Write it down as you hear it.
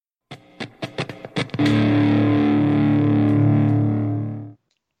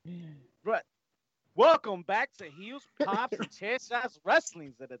Welcome back to Heels, Pops, and Chair Shots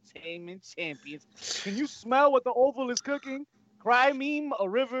Wrestling's Entertainment Champions. Can you smell what the Oval is cooking? Cry meme, a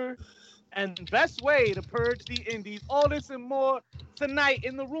river, and best way to purge the indies. All this and more tonight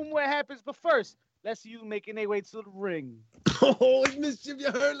in the room where it happens. But first, let's see you making their way to the ring. Oh, it's Mischief,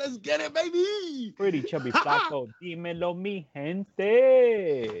 you heard? Let's get it, baby. Pretty chubby flaco, dímelo mi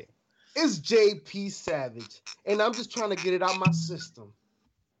gente. It's JP Savage, and I'm just trying to get it out my system.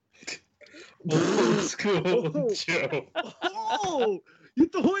 Old school Joe. Oh, you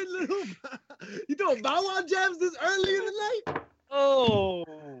throwing Bow Wow jabs this early in the night? Oh.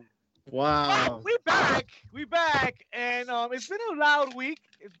 Wow. We back, and it's been a loud week.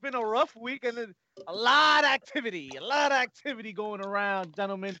 It's been a rough week, and a lot of activity going around,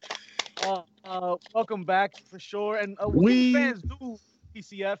 gentlemen. Welcome back for sure, and we fans do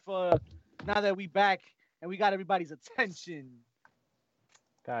PCF now that we back and we got everybody's attention.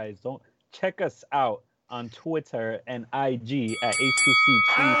 Guys, don't check us out on Twitter and IG at HPC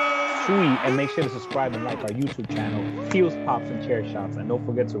Tweet, and make sure to subscribe and like our YouTube channel, Heels, Pops, and Chair Shots. And don't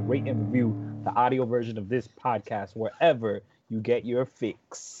forget to rate and review the audio version of this podcast wherever you get your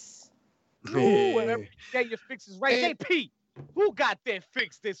fix. Ooh, wherever you get your fixes right. JP, who got their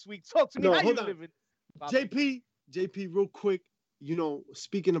fix this week? Talk to me. How you living? JP, real quick. You know,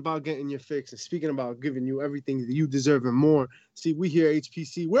 speaking about getting your fix and speaking about giving you everything that you deserve and more. See, we here at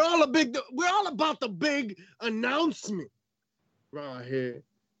HPC, we're all about the big announcement right here.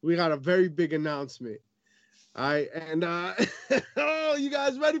 We got a very big announcement. All right, and oh, you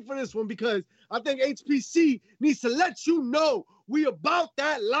guys ready for this one? Because I think HPC needs to let you know we about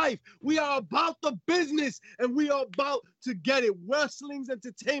that life. We are about the business, and we are about to get it. Wrestling's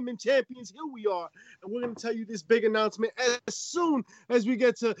Entertainment Champions, here we are. And we're going to tell you this big announcement as soon as we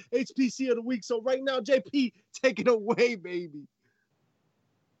get to HPC of the week. So right now, JP, take it away, baby.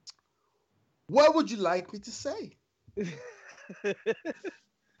 What would you like me to say?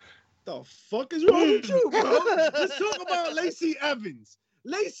 The fuck is wrong with you, bro? Let's talk about Lacey Evans.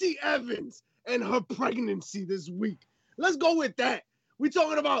 Lacey Evans and her pregnancy this week. Let's go with that. We're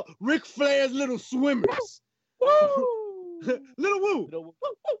talking about Ric Flair's little swimmers. Woo! Little woo.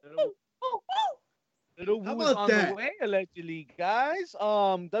 Little woo is on the way, allegedly, guys.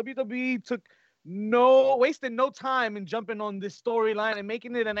 WWE wasted no time in jumping on this storyline and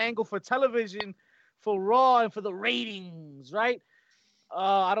making it an angle for television, for Raw, and for the ratings, right?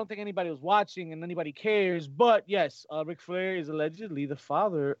 I don't think anybody was watching and anybody cares, but yes, Ric Flair is allegedly the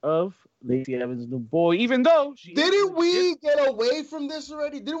father of Lacey Evans' new boy, even though Didn't we get away from this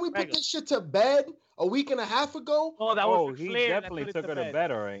already? Didn't we put this shit to bed a week and a half ago? Oh, that was Ric he Flair definitely took her to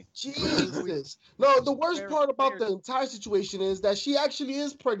bed, all right. Jesus. No, the worst part about the entire situation is that she actually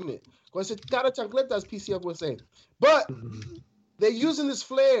is pregnant. Because it's cara chancleta, as PCF was saying. But they're using this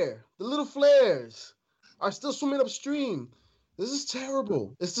flare. The little flares are still swimming upstream. This is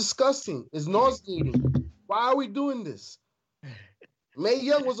terrible. It's disgusting. It's nauseating. Why are we doing this? Mae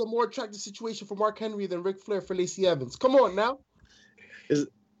Young was a more attractive situation for Mark Henry than Ric Flair for Lacey Evans. Come on now. Is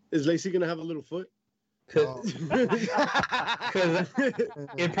Lacey gonna have a little foot? Because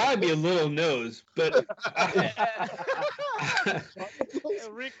it'd probably be a little nose, but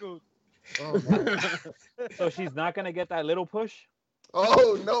wrinkled. So she's not gonna get that little push?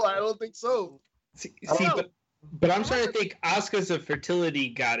 Oh no, I don't think so. See, but I'm trying to think. Asuka's a fertility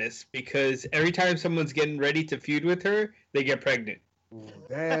goddess because every time someone's getting ready to feud with her, they get pregnant.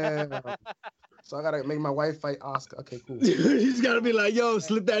 Damn. So I gotta make my wife fight Asuka. Okay, cool. He's gotta be like, yo,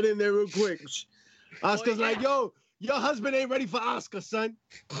 slip that in there real quick. Asuka's like, yo, your husband ain't ready for Asuka, son.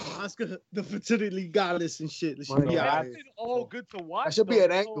 Asuka, the fertility goddess and shit. That's been all good to watch. That should be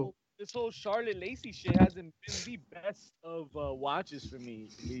an angle. This whole Charlotte Lacey shit hasn't been the best of watches for me,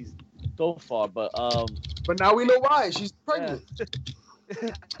 at least so far. But now we know why. She's pregnant.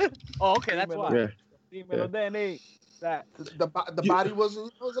 Yeah. Oh, okay, that's why. Yeah. The body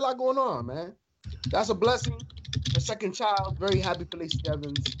wasn't. There was a lot going on, man. That's a blessing. Her second child. Very happy for Lacey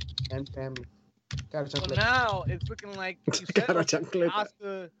Evans and family. So now it's looking like you said,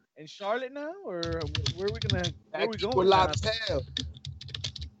 Asuka and Charlotte now, or where are we going?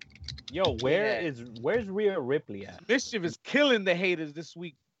 Yo, where's Rhea Ripley at? Mischief is killing the haters this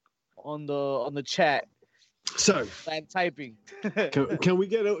week on the chat. Sorry, bad typing. can we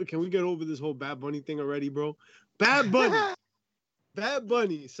get over this whole Bad Bunny thing already, bro? Bad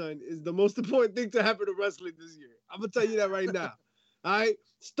Bunny, son, is the most important thing to happen to wrestling this year. I'm gonna tell you that right now. All right,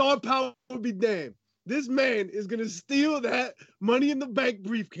 star power would be damned. This man is gonna steal that Money in the Bank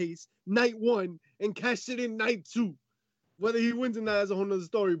briefcase night 1 and cash it in night 2. Whether he wins or not is a whole nother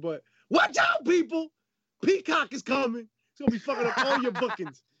story, but watch out, people! Peacock is coming. It's gonna be fucking up all your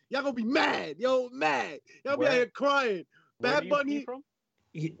bookings. Y'all gonna be mad. Yo, mad. Y'all be out here crying. Bad Bunny. From?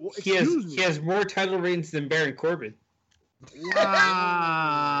 He has more title reigns than Baron Corbin.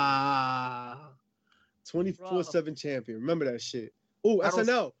 Wow. 24/7 champion. Remember that shit. Oh,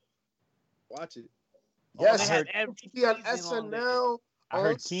 SNL. Watch it. Yes, They had be on season on SNL. I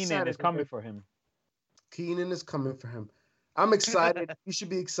heard Keenan is coming for him. Keenan is coming for him. I'm excited. You should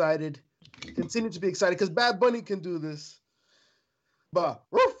be excited. Continue to be excited because Bad Bunny can do this. But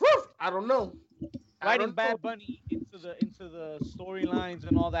I don't know. Writing Bad Bunny into the storylines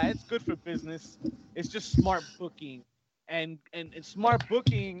and all that, it's good for business. It's just smart booking, and smart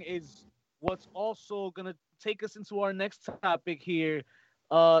booking is what's also gonna take us into our next topic here.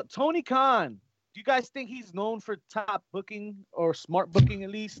 Tony Khan. Do you guys think he's known for top booking or smart booking at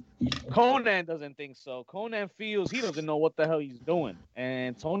least? Conan doesn't think so. Conan feels he doesn't know what the hell he's doing.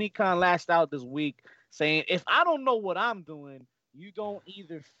 And Tony Khan lashed out this week saying, if I don't know what I'm doing, you don't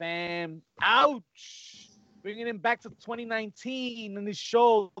either, fam. Ouch. Bringing him back to 2019 in this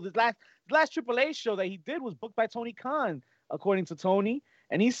show. The last AAA show that he did was booked by Tony Khan, according to Tony.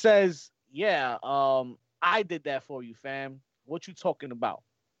 And he says, yeah, I did that for you, fam. What you talking about,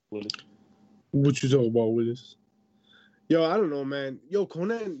 Willis? What you talking about, Willis? Yo, I don't know, man. Yo,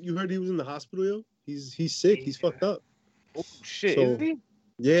 Conan, you heard he was in the hospital, yo? He's sick. He's fucked up. Oh, shit. So, is he?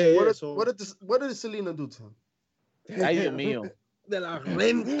 Yeah. What did Selena do to him? Ay, Dios mío. De la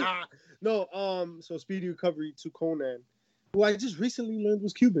renta. No, so speedy recovery to Conan, who I just recently learned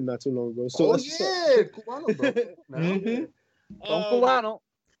was Cuban not too long ago. So Cubano, bro. Cubano.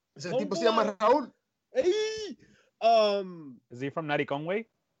 Ese tipo se llama Raúl. Hey, Is he from Nutty Conway?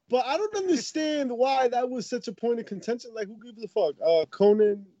 but I don't understand why that was such a point of contention. Like, who gives a fuck?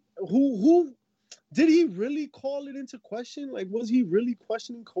 Conan, who did he really call it into question? Like, was he really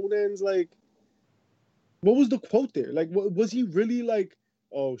questioning Conan's, like, what was the quote there? Like, was he really like,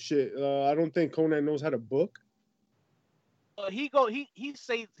 oh shit, I don't think Conan knows how to book? Tony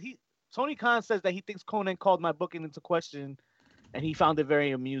Khan says that he thinks Conan called my booking into question, and he found it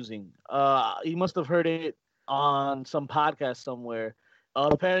very amusing. He must have heard it on some podcast somewhere.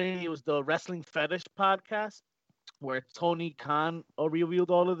 Apparently, it was the Wrestling Fetish podcast where Tony Khan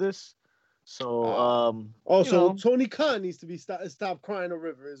revealed all of this. So, Tony Khan needs to be stop crying a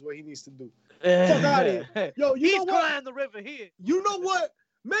river is what he needs to do. Fuck out of here. Yo, he's crying the river here. You know what?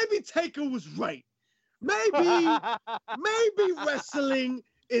 Maybe Taker was right. Maybe wrestling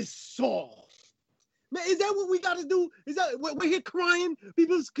is soft. Man, is that what we got to do? Is that we're here crying?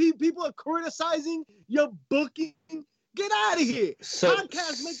 People are criticizing your booking. Get out of here.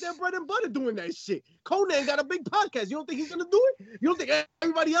 Podcasts make their bread and butter doing that shit. Conan got a big podcast. You don't think he's going to do it? You don't think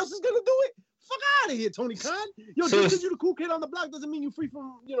everybody else is going to do it? Fuck out of here, Tony Khan. Yo, just because you're the cool kid on the block doesn't mean you're free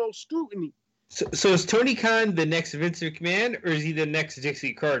from, scrutiny. So is Tony Khan the next Vince McMahon, or is he the next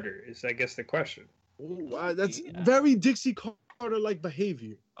Dixie Carter? Is, I guess, the question. Ooh, that's very Dixie Carter-like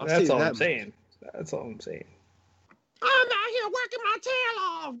behavior. That's all I'm saying. That's all I'm saying. I'm out here working my tail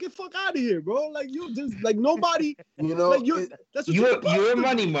off. Get fuck out of here, bro. Like, you just, like, nobody, that's what you're a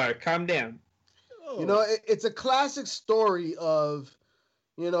money mark. Calm down. It's a classic story of,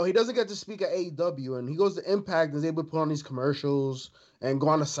 he doesn't get to speak at AEW, and he goes to Impact and is able to put on these commercials and go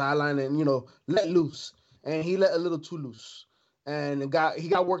on the sideline and, let loose. And he let a little too loose. And he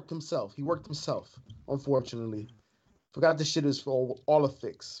got worked himself. He worked himself, unfortunately. Forgot this shit is for all a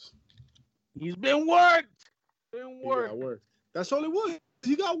fix. He's been worked. He got worked. That's all it was.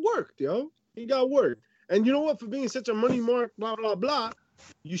 He got worked, yo. He got worked. And you know what? For being such a money mark, blah, blah, blah,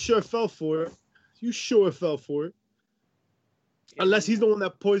 you sure fell for it. Unless he's the one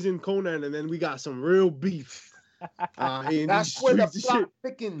that poisoned Conan, and then we got some real beef. That's where the plot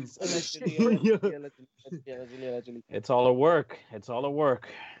thickens. It's all a work. It's all a work.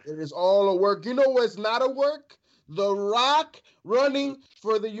 It is all a work. You know what's not a work? The Rock running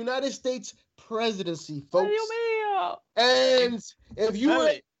for the United States presidency, folks. And if you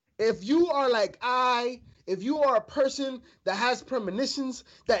are like if you are a person that has premonitions,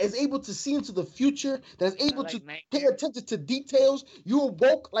 that is able to see into the future, that is able to pay attention to details, you are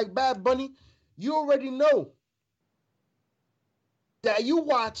woke like Bad Bunny, you already know that you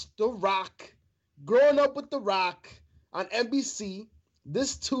watched The Rock, Growing Up with The Rock on NBC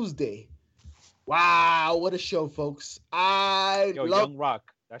this Tuesday. Wow, what a show, folks. Young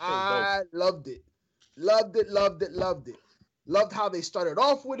Rock. That I loved it. Loved it. Loved how they started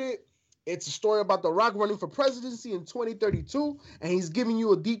off with it. It's a story about The Rock running for presidency in 2032, and he's giving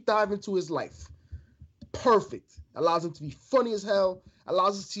you a deep dive into his life. Perfect. Allows him to be funny as hell.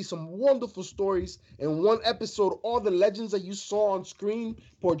 Allows us to see some wonderful stories. In one episode, all the legends that you saw on screen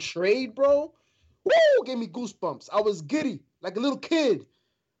portrayed, bro. Woo! Gave me goosebumps. I was giddy, like a little kid.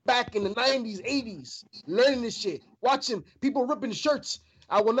 back in the 90s, 80s, learning this shit, watching people ripping shirts.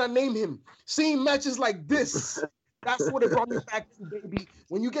 I will not name him. Seeing matches like this. That's what it brought me back to, baby.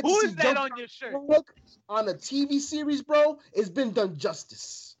 When you get to see that on your shirt? Look on a TV series, bro, it's been done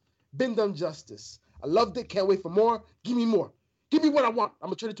justice. Been done justice. I loved it. Can't wait for more. Give me more. Give me what I want. I'm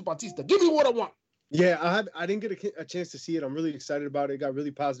gonna turn it to Batista. Give me what I want. Yeah, I didn't get a chance to see it. I'm really excited about it. It got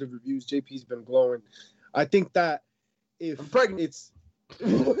really positive reviews. JP's been glowing. I think that if I'm pregnant. It's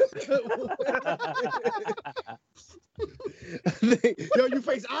Yo, you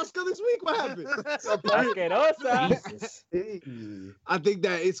face Oscar this week? What happened? Asquerosa. I think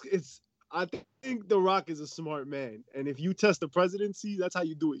that I think The Rock is a smart man. And if you test the presidency, that's how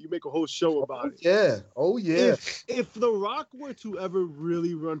you do it. You make a whole show about it. Yeah. Oh, yeah. If The Rock were to ever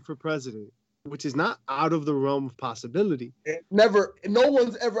really run for president, which is not out of the realm of possibility. Never. No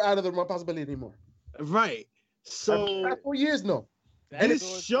one's ever out of the realm of possibility anymore. Right. So 4 years, no.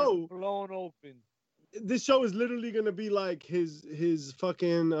 This show blown open. This show is literally gonna be like his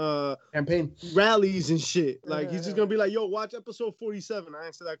fucking campaign rallies and shit. Like he's just gonna be like, "Yo, watch episode 47." I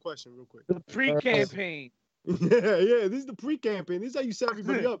answer that question real quick. The pre-campaign. Yeah. This is the pre-campaign. This is how you set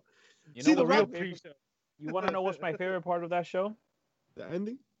everybody up. You See know the Rock. You want to know what's my favorite part of that show? The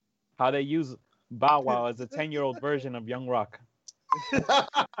ending. How they use Bow Wow as a 10-year-old version of Young Rock. He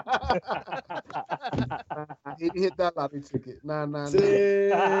hit that lottery ticket. Nah. Ooh,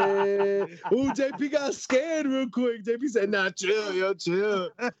 JP got scared real quick. JP said, "Nah, chill, yo, chill."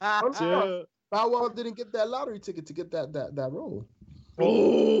 Chill. Bow Wow didn't get that lottery ticket to get that role.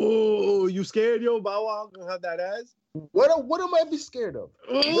 Oh, you scared, yo? Bow Wow gonna have that ass? What am I be scared of?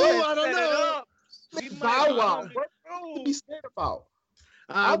 Oh, I don't know. Bow Wow. What to be scared about?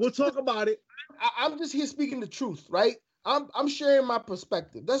 We'll talk about it. I'm just here speaking the truth, right? I'm sharing my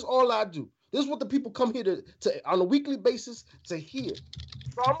perspective. That's all I do. This is what the people come here to on a weekly basis to hear.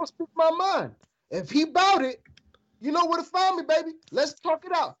 So I'm gonna speak my mind. If he bout it, you know where to find me, baby. Let's talk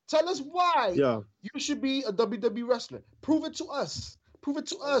it out. Tell us why you should be a WWE wrestler. Prove it to us. Prove it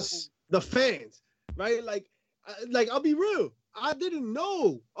to us. The fans, right? Like I'll be real. I didn't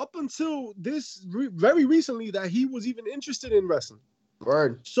know up until this very recently that he was even interested in wrestling.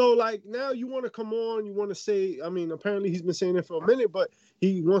 Word. So like now you want to come on, you want to say, I mean, apparently he's been saying it for a minute, but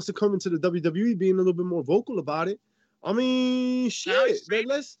he wants to come into the WWE being a little bit more vocal about it. I mean, shit. Then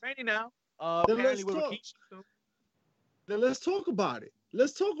let's training now. Then let's talk. Then let's talk about it.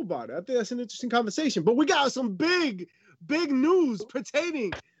 Let's talk about it. I think that's an interesting conversation. But we got some big news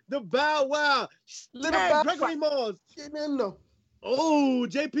pertaining the Bow Wow. Little Gregory Moss. Oh,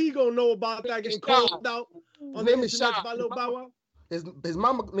 JP gonna know about that. Getting called out on the internet by Lil Bow Wow. His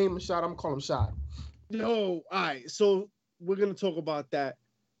mama name is Shad. I'm gonna call him Shad. Yo, all right. So we're gonna talk about that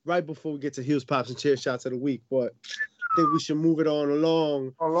right before we get to Heels, Pops, and Chair Shots of the week. But I think we should move it on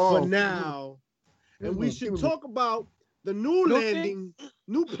along for now. And we should talk about the new landing,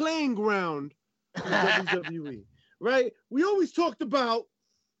 new playing ground for WWE. Right? We always talked about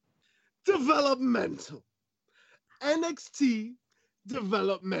developmental. NXT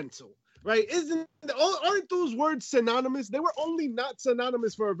developmental. Right? Aren't those words synonymous? They were only not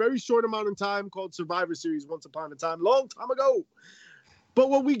synonymous for a very short amount of time called Survivor Series once upon a time, long time ago.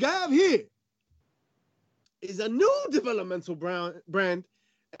 But what we have here is a new developmental brand,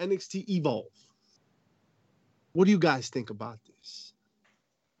 NXT Evolve. What do you guys think about this?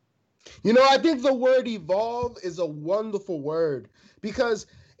 You know, I think the word evolve is a wonderful word because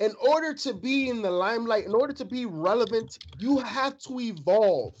in order to be in the limelight, in order to be relevant, you have to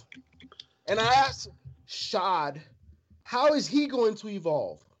evolve. And I asked Shad, how is he going to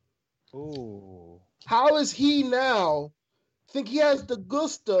evolve? Ooh. How is he now think he has the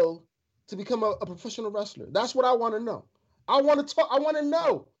gusto to become a professional wrestler? That's what I want to know. I want to talk. I want to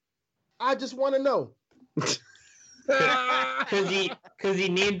know. I just want to know. Because he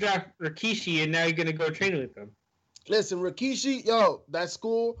name dropped Rikishi and now you're gonna go train with him. Listen, Rikishi, yo, that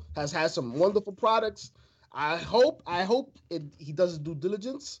school has had some wonderful products. I hope he does his due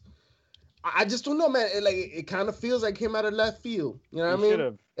diligence. I just don't know, man. It kind of feels like him out of left field. You know what I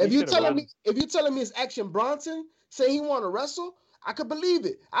mean? If you're telling me it's Action Bronson saying he want to wrestle, I could believe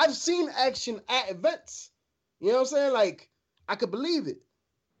it. I've seen Action at events. You know what I'm saying? Like, I could believe it.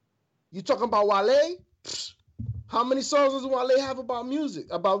 You talking about Wale? How many songs does Wale have about music,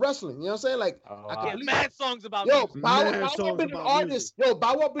 about wrestling? You know what I'm saying? Like, I can believe mad it. Songs about music. Bow Wow been an artist. Yo,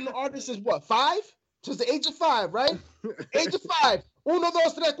 Bow Wow been an artist since what, 5? Since the age of 5, right? Age of 5. 1, 2, 3,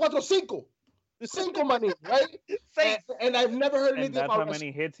 4, 5. 5 money, right? And I've never heard anything about about that's how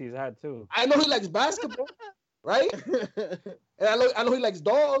many hits he's had too. I know he likes basketball. right? And I know he likes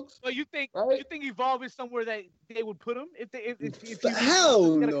dogs. So you think right? Evolve is somewhere that they would put him if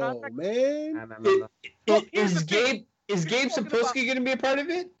Hell get a no, contract? man. Look, here's Is the thing. Gabe Sapolsky going to be a part of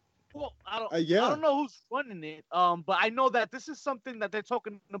it? Well, I Yeah. don't know who's running it. But I know that this is something that they're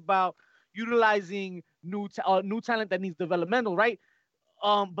talking about, utilizing new talent that needs developmental, right?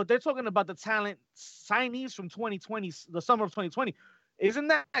 But they're talking about the talent signees from 2020, the summer of 2020. Isn't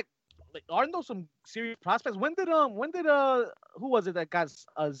that like, aren't those some serious prospects? When did who was it that got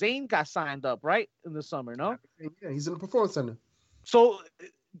Zane got signed up, right, in the summer? No. Yeah, he's in the performance center. So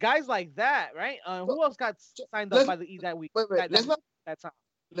guys like that, right? Who else got signed up by the that week? Wait, that time.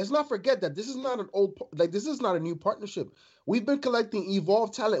 Let's not forget that this is not this is not a new partnership. We've been collecting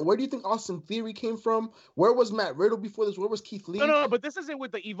Evolve talent. Where do you think Austin Theory came from? Where was Matt Riddle before this? Where was Keith Lee? No, but this isn't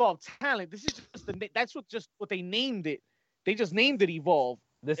with the Evolve talent. This is just that's what they named it. They just named it Evolve.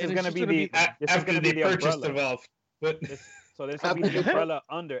 This is going to be after they purchased Evolve. So this will be the umbrella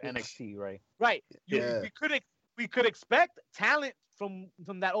under NXT, right? Right. We could expect talent from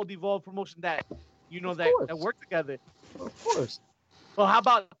that old Evolve promotion that that work together. Of course. Well, how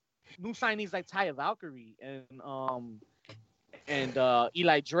about new signees like Taya Valkyrie and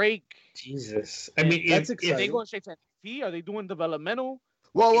Eli Drake? Jesus, I mean, that's Are exciting. they going straight to NXT? Are they doing developmental?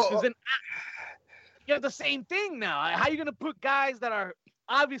 Well, you have the same thing now. How are you gonna put guys that are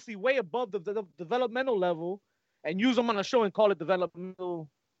obviously way above the developmental level and use them on a show and call it a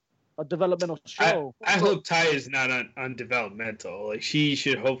developmental show? I hope Ty is not on developmental. Like, she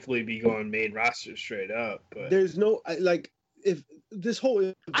should hopefully be going main roster straight up. But There's no if this whole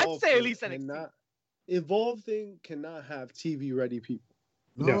Evolve I'd say at least NXT Evolve thing cannot have TV ready people.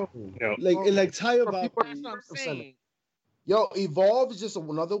 no. Like Taya That's Valkyrie. what I'm saying. Yo, Evolve is just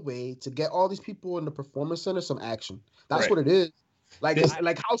another way to get all these people in the performance center some action. That's Right. what it is. It's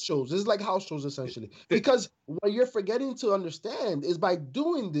like house shows. This is like house shows essentially. Because what you're forgetting to understand is by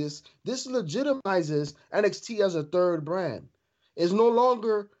doing this legitimizes NXT as a third brand. It's no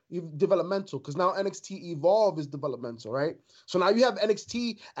longer developmental because now NXT Evolve is developmental, right? So now you have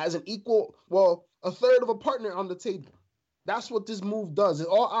NXT as an equal, a third of a partner on the table. That's what this move does. It's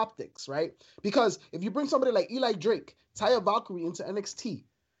all optics, right? Because if you bring somebody like Eli Drake, Taya Valkyrie into NXT,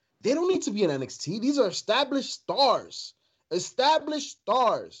 they don't need to be in NXT. These are established stars. But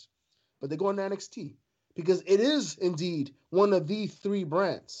they go into NXT because it is indeed one of the three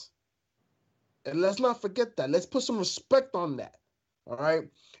brands. And let's not forget that. Let's put some respect on that. All right?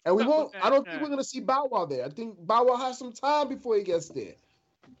 And we won't, I don't think we're going to see Bow Wow there. I think Bow Wow has some time before he gets there.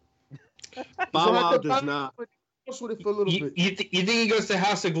 Bow Wow does not. With it for a little bit. You think he goes to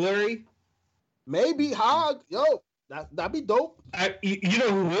House of Glory? Maybe Hog. Yo, that'd be dope. You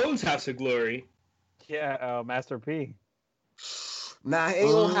know who owns House of Glory? Yeah, Master P. Nah, it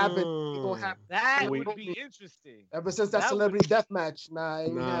ain't gonna happen. It ain't gonna happen. That would be interesting. Ever since that celebrity death match, Nah.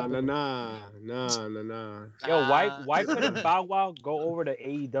 Yo, why couldn't Bow Wow go over to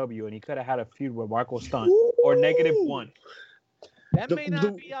AEW and he could have had a feud with Marco Stunt or -1? That may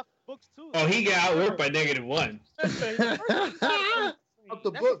not be off the books too. Oh, he got outworked by -1. Up the That's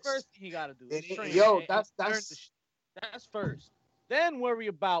the books. first thing you gotta do. That's first. Then worry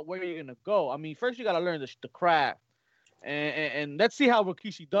about where you're gonna go. I mean, first you gotta learn the craft, and let's see how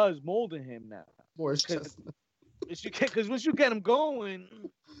Rikishi does molding him now. Because once you get him going,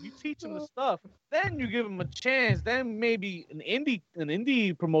 you teach him the stuff. Then you give him a chance. Then maybe an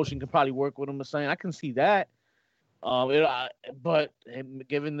indie promotion could probably work with him or something. I can see that. But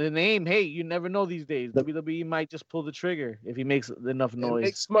given the name, hey, you never know these days. WWE might just pull the trigger if he makes enough noise. It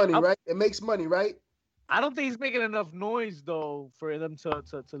makes money, right? It makes money, right? I don't think he's making enough noise though for them to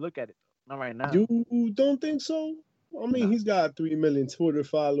look at it. Not right now. You don't think so? I mean, he's got 3 million Twitter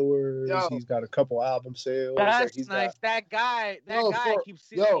followers. Yo. He's got a couple album sales. That's he's nice. That guy keeps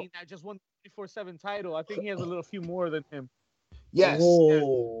sitting that just won the 24/7 title. I think he has a few more than him. Yes.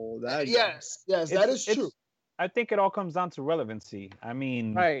 Oh, that yes, that is true. I think it all comes down to relevancy. I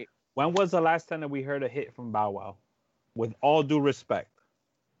mean, Right. When was the last time that we heard a hit from Bow Wow? With all due respect.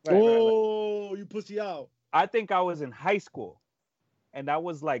 Right. You pussy out. I think I was in high school, and that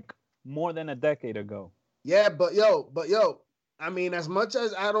was like more than a decade ago. Yeah, but yo, I mean, as much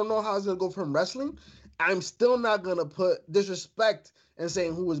as I don't know how it's gonna go from wrestling, I'm still not gonna put disrespect in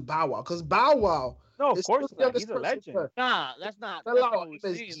saying who is Bow Wow, because Bow Wow. No, of is course still the not. youngest He's a person legend. ever. Nah, that's not Fell out what we're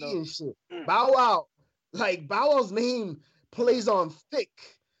MSG saying, though. and shit. Bow Wow, Bow Wow's name plays on thick.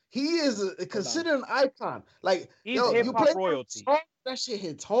 He is considered an icon. Like, He's yo, hip you hop play royalty. song, that shit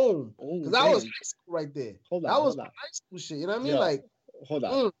hits home. Oh, Because that was damn. high school right there. Hold on, That was hold on. high school shit. You know what I mean? Yeah. Like, Hold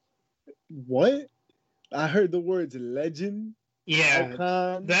on. What? I heard the words legend. Yeah,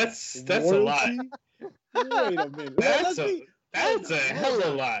 Icon, that's a lot. royalty. Wait a minute. That's a hell of a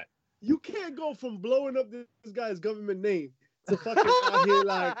lot. You can't go from blowing up this guy's government name to fucking out here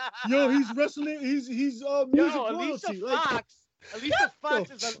like, yo, he's wrestling, he's music royalty. Alicia Fox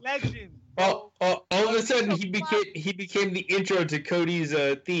is a legend. All of a sudden he became the intro to Cody's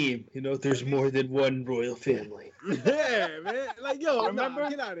theme. You know, there's more than one royal family. Yeah, man. Like, yo, remember,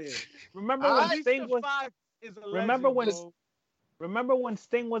 get out of here. Remember when Sting was? Fox is a legend, Remember when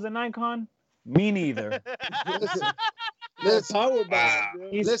Sting was an icon? Me neither. Listen,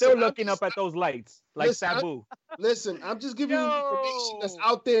 He's still looking up at those lights like Sabu. Listen, I'm just giving you information that's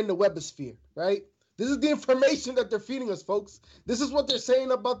out there in the webosphere, right? This is the information that they're feeding us, folks. This is what they're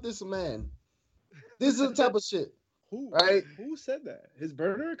saying about this man. This is the type of shit. Right? Who said that? His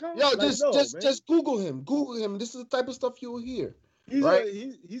burner account? Yo, just Google him. Google him. This is the type of stuff you will hear. He's right?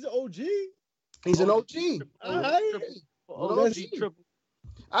 He's an OG. He's an OG.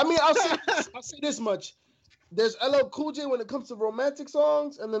 I mean, I'll say this much. There's LL Cool J when it comes to romantic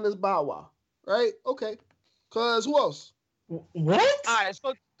songs, and then there's Bow Wow. Right? Okay. Cause who else? What? All right,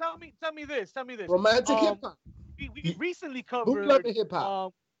 so tell me this. Romantic hip hop. We recently Who covered loved hip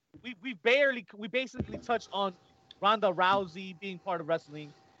hop? we basically touched on Ronda Rousey being part of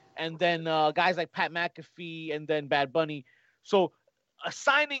wrestling, and then guys like Pat McAfee and then Bad Bunny. So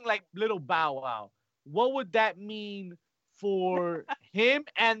assigning like Little Bow Wow, what would that mean for him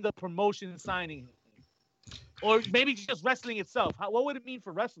and the promotion signing him? Or maybe just wrestling itself? What would it mean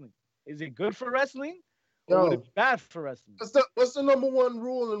for wrestling? Is it good for wrestling? Or would it be bad for wrestling? What's the number one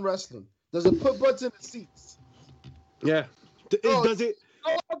rule in wrestling? Does it put butts in the seats? Yeah. Does it?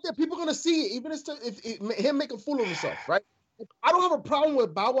 Oh, okay, people are gonna see it, even if him make a fool of himself, right? I don't have a problem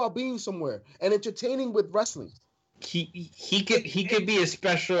with Bow Wow being somewhere and entertaining with wrestling. He could be a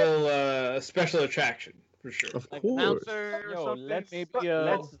special attraction for sure. Of Like course. announcer or Yo, something.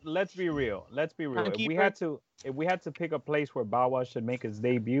 let's be real. Timekeeper. If we had to pick a place where Bow Wow should make his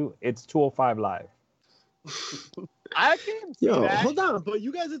debut, it's 205 Live. I can see Yo, that. hold on, but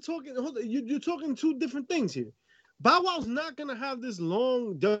you guys are talking. You're talking two different things here. Bow Wow's not gonna have this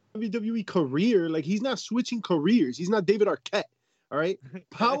long WWE career. Like, he's not switching careers. He's not David Arquette. All right.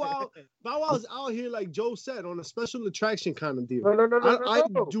 Bow Wow's out here, like Joe said, on a special attraction kind of deal. I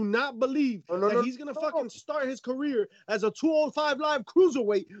do not believe that he's gonna fucking start his career as a 205 Live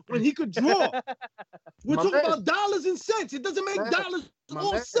cruiserweight when he could draw. We're talking about dollars and cents. It doesn't make dollars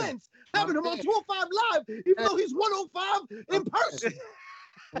or cents having him on 205 Live, even though he's 105 in person.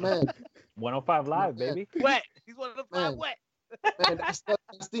 Man, 105 Live, baby. Wet. He's 105 wet. man, that's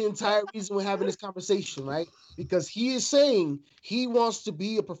the entire reason we're having this conversation, right? Because he is saying he wants to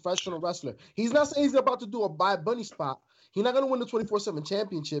be a professional wrestler. He's not saying he's about to do a Bad Bunny spot. He's not going to win the 24/7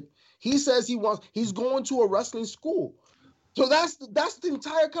 championship. He says he's going to a wrestling school. So that's the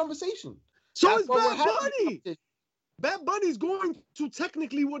entire conversation. So That's is why we're Bad having Bunny. this conversation. Bad Bunny's going to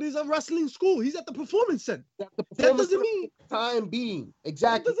technically what is a wrestling school. He's at the performance center. The That performance doesn't mean time being that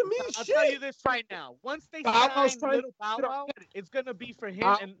exactly. doesn't mean I'll shit. tell you this right now. Once they Bow Wow's sign trying Little to Bow get Wow, it's gonna be for him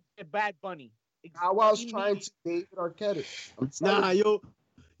Bow- and Bad Bunny. Bow Wow's trying to David Arquette. I'm telling Nah, you. yo,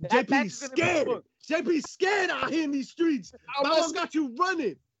 That match JP's is gonna be scared. booked. JP's scared out here in these streets. How Bow am I Wow got you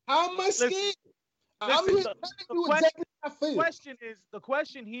running. How am I scared? I'm listen, here the telling you exactly how I feel. The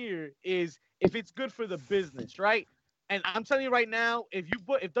question here is if it's good for the business, right? And I'm telling you right now, if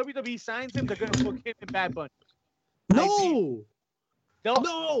WWE signs him, they're gonna book him and Bad Bunny. No. They'll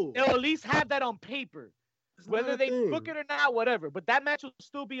No. at least have that on paper. That's not Whether a they thing. book it or not, whatever. But that match will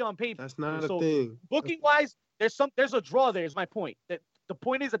still be on paper. That's not So, a thing. Booking wise, there's a draw there. Is my point. That the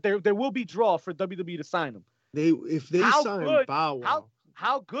point is that there will be draw for WWE to sign him. If they How sign good- Bow Wow,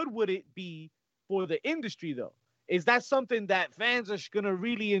 How good would it be for the industry though? Is that something that fans are gonna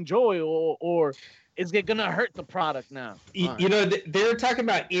really enjoy, or is it gonna hurt the product now? You know, they were talking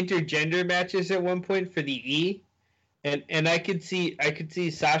about intergender matches at one point for the E, and I could see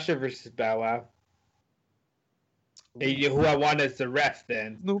Sasha versus Bow Wow. And who I want as the ref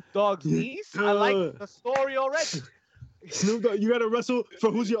then. Snoop Dogg's niece. I like the story already. Snoop Dogg, you gotta wrestle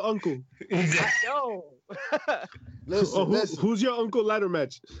for who's your uncle. Yo. Listen, who's your uncle ladder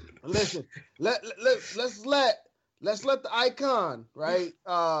match? listen. Let's let the icon, right,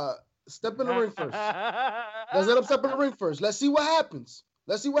 step in the ring first. Let's let him step in the ring first. Let's see what happens.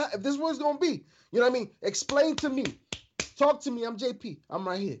 Let's see if this one's gonna be. You know what I mean? Explain to me. Talk to me. I'm JP. I'm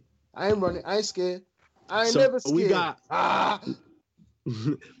right here. I ain't running. I ain't scared. I ain't never scared.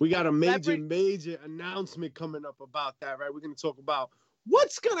 We got a major announcement coming up about that, right? We're gonna talk about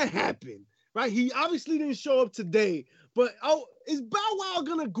what's gonna happen, right? He obviously didn't show up today, but is Bow Wow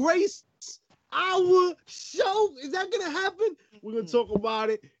gonna grace our show? Is that gonna happen? We're gonna talk about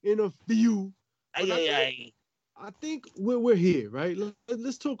it in a few I think we're here, right?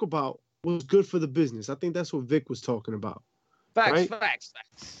 Let's talk about what's good for the business. I think that's what Vic was talking about. Facts.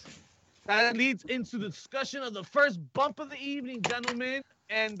 That leads into the discussion of the first bump of the evening, gentlemen.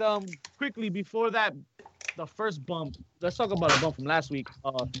 And quickly before that, the first bump. Let's talk about a bump from last week.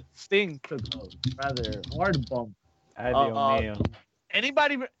 Sting took a rather hard bump.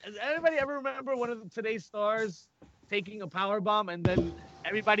 Anybody ever remember one of today's stars taking a power bomb and then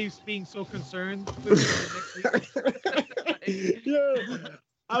everybody's being so concerned?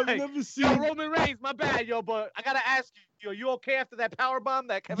 I've never seen. Yo, Roman Reigns, my bad, but I gotta ask you, are you okay after that power bomb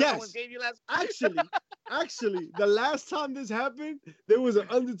that Kevin Owens gave you last? Actually, the last time this happened, there was an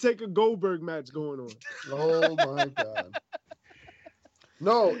Undertaker Goldberg match going on. Oh my god!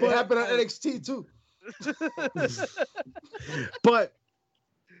 No, it happened on NXT too. But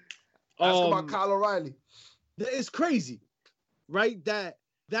ask about Kyle O'Reilly. It's crazy, right? That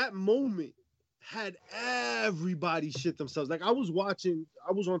moment had everybody shit themselves. Like I was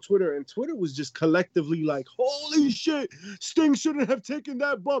on Twitter, and Twitter was just collectively like, holy shit, Sting shouldn't have taken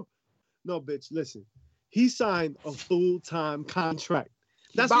that bump. No, bitch, listen. He signed a full-time contract.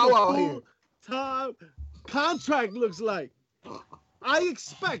 That's what a full-time contract looks like. I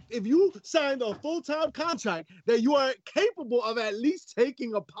expect if you signed a full-time contract that you are capable of at least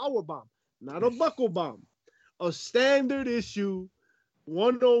taking a power bomb, not a buckle bomb, a standard issue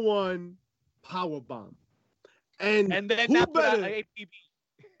 101 power bomb. And then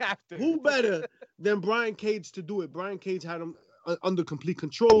who better than Brian Cage to do it? Brian Cage had him under complete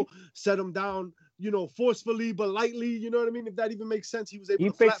control, set him down, forcefully but lightly. You know what I mean? If that even makes sense, he was able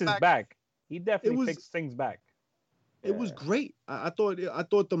to fix his back. He definitely fixed things back. It was great. I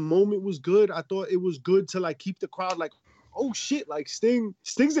thought the moment was good. I thought it was good to like keep the crowd like, oh shit, like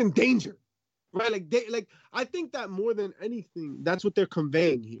Sting's in danger, right? I think that more than anything, that's what they're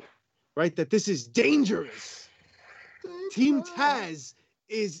conveying here, right? That this is dangerous. Team Taz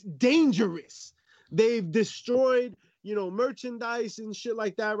is dangerous. They've destroyed, merchandise and shit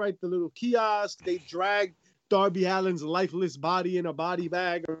like that, right? The little kiosk. They dragged Darby Allin's lifeless body in a body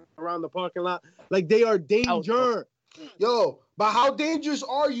bag around the parking lot. Like they are danger. Yo, but how dangerous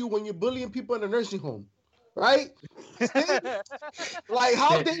are you when you're bullying people in a nursing home? Right? Like,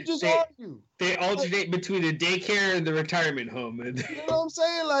 how dangerous are you? They alternate between the daycare and the retirement home. You know what I'm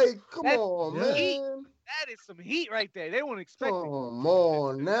saying? Like, come on, man. That is some heat right there. They won't expect it. Come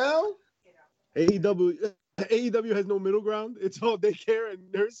on now. AEW has no middle ground. It's all daycare and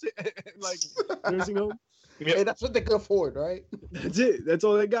nursing, nursing home. Hey, that's what they can afford, right? That's it. That's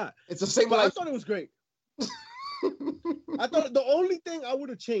all they got. It's the same. But I thought it was great. I thought the only thing I would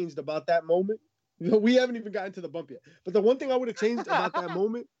have changed about that moment, we haven't even gotten to the bump yet, but the one thing I would have changed about that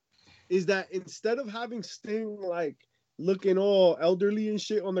moment is that instead of having Sting like looking all elderly and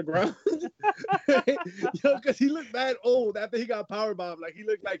shit on the ground, because he looked bad old after he got powerbombed. Like he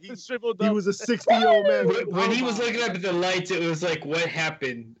looked like he was a 60-year-old man. When he was looking up at the lights, it was like, what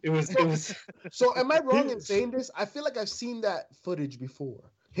happened? It was. So am I wrong in saying this? I feel like I've seen that footage before.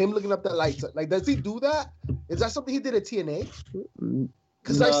 Him looking up that lights. Like, does he do that? Is that something he did at TNA?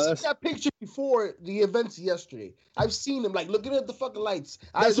 Because I've seen that picture before the events yesterday. I've seen him like looking at the fucking lights.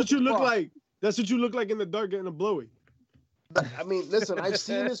 That's what you look like. That's what you look like in the dark getting a blowy. I mean, listen, I've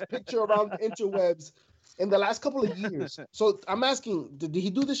seen this picture around the interwebs in the last couple of years. So I'm asking, did he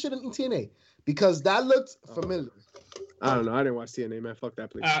do this shit in TNA? Because that looked familiar. I don't know. I didn't watch TNA, man. Fuck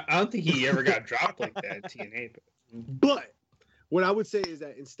that place. I don't think he ever got dropped like that at TNA. But what I would say is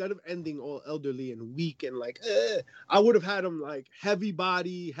that instead of ending all elderly and weak and like, I would have had him like heavy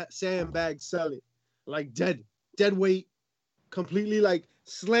body, sandbag selling, like dead weight, completely like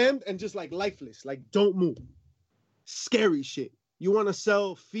slammed and just like lifeless, like don't move. Scary shit. You want to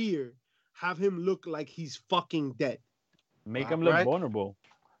sell fear, have him look like he's fucking dead. Make him look vulnerable.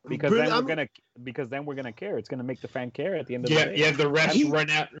 Because then we're gonna care. It's gonna make the fan care at the end of the day. Yeah, the refs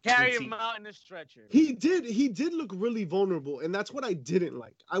run out. Carry him out in a stretcher. He did look really vulnerable, and that's what I didn't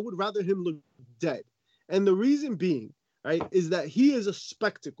like. I would rather him look dead. And the reason being, right, is that he is a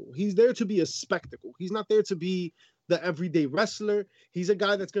spectacle. He's there to be a spectacle. He's not there to be the everyday wrestler. He's a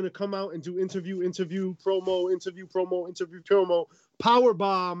guy that's gonna come out and do interview, promo, power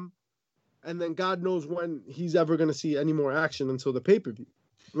bomb, and then God knows when he's ever gonna see any more action until the pay-per-view.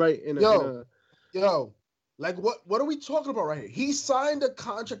 Right. Yo, like what are we talking about right here? He signed a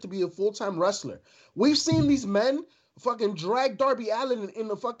contract to be a full-time wrestler. We've seen these men fucking drag Darby Allin in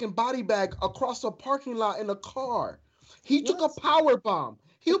a fucking body bag across a parking lot in a car. He took a power bomb.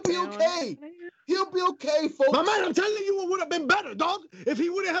 He'll be okay. He'll be okay, folks. My man, I'm telling you, it would have been better, dog, if he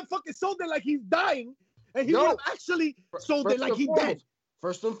wouldn't have fucking sold it like he's dying, and he would have actually sold it like he's dead.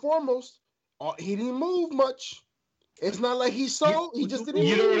 First and foremost, he didn't move much. It's not like he sold. He just didn't.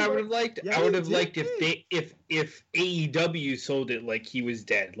 You know move. what I would have liked? Yeah, I would have he liked did. if AEW sold it like he was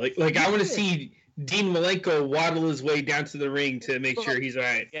dead. Like I want to see Dean Malenko waddle his way down to the ring to make sure he's all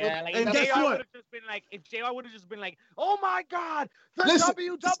right. Yeah, like And if guess JR what? would have just been like, if JR would have just been like, oh my God, the Listen,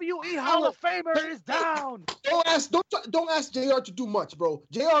 WWE Hall of Famer is down. Don't ask JR to do much, bro.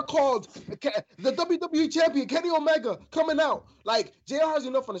 JR called the WWE champion Kenny Omega coming out. Like JR has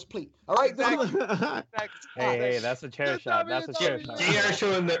enough on his plate. All right, Hey, that's a chair shot. That's a chair shot. JR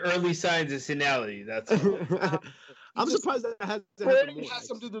showing the early signs of senility. That's all. I'm surprised that hasn't Brady happened more. has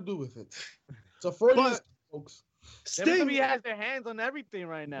something to do with it. So for you, But- folks. Sting WWE has their hands on everything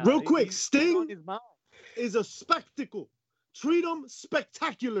right now. Real quick, He's Sting- on his mind. is a spectacle. Treat him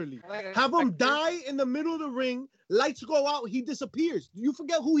spectacularly. Have him die in the middle of the ring. Lights go out. He disappears. Do you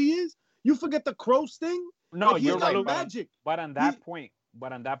forget who he is? You forget the Crow Sting? No, Like, you're he's right. like But magic. on that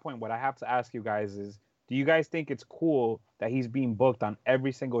point, what I have to ask you guys is, do you guys think it's cool that he's being booked on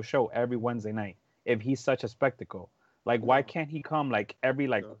every single show every Wednesday night if he's such a spectacle? Like, why can't he come like every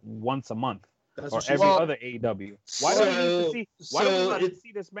once a month That's or what she every said. other AEW? Why do we need to see? Why do we need to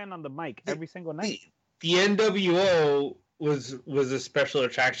see this man on the mic every single night? The NWO was a special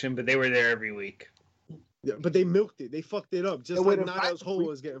attraction, but they were there every week. Yeah, but they milked it. They fucked it up. Just They like wouldn't Nado's fight hole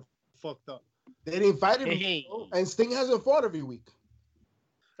was getting fucked up. They didn't fight him, Hey. and Sting hasn't fought every week.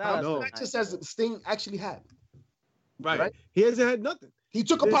 That No. was That just says Sting actually had. Right. He hasn't had nothing. He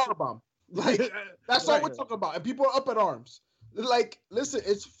took a Listen. power bomb. Like that's all we're talking about, and people are up in arms. Like, listen,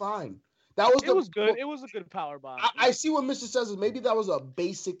 it's fine. That was It was good. It was a good power bomb. I see what Mr. says is maybe that was a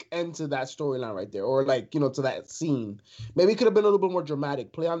basic end to that storyline right there, or like to that scene. Maybe it could have been a little bit more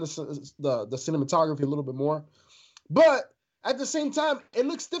dramatic, play on the cinematography a little bit more. But at the same time, it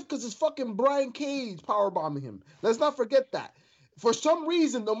looks stiff because it's fucking Brian Cage powerbombing him. Let's not forget that. For some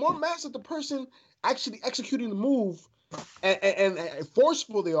reason, the more massive the person actually executing the move and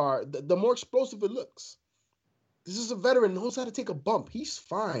forceful they are, the more explosive it looks. This is a veteran, knows how to take a bump. He's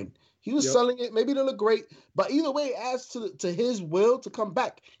fine. He was selling it. Maybe it'll look great. But either way, it adds to his will to come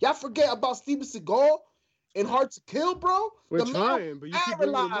back. Y'all forget about Steven Seagal in Hard to Kill, bro? We're trying, but you keep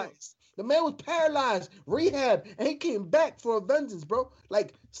bringing him up. paralyzed. The man was paralyzed, rehab, and he came back for a vengeance, bro.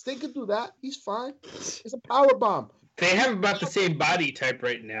 Like, Sting could do that. He's fine. It's a power bomb. They have about the same body type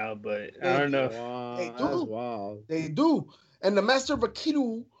right now, but I don't know. Wow, They that's do. wild. They do. And the Master of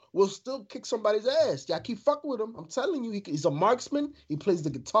Aikido will still kick somebody's ass. Y'all keep fucking with him. I'm telling you, he's a marksman. He plays the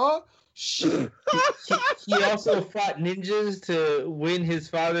guitar. Shit. He also fought ninjas to win his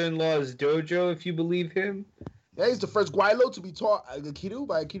father-in-law's dojo, if you believe him. Yeah, he's the first Guaylo to be taught Aikido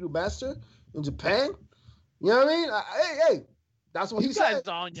by Aikido master in Japan. You know what I mean? Hey, that's what he You guys said.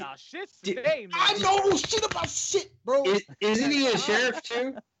 on y'all shit today, man. I know shit about shit, bro. Isn't he a sheriff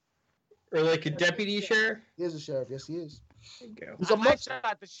too? Or like a deputy sheriff? He is a sheriff. Yes, he is. There you go. He's a I might marksman.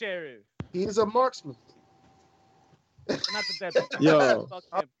 shot the sheriff. He is a marksman. Not the deputy. Yo. Fuck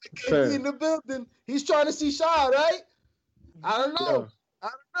him. Fair. He's in the building. He's trying to see Shaw, right? I don't know. I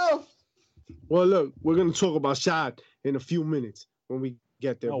don't know. Well, look, we're gonna talk about Shad in a few minutes when we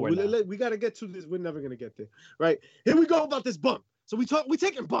get there. No, But we're not. we gotta get to this. We're never gonna get there, right? Here we go about this bump. So we're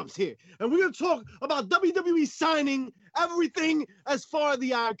taking bumps here, and we're gonna talk about WWE signing everything as far as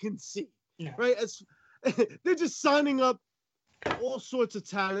the eye can see, right? As they're just signing up all sorts of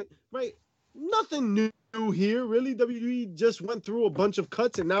talent, right? Nothing new here, really. WWE just went through a bunch of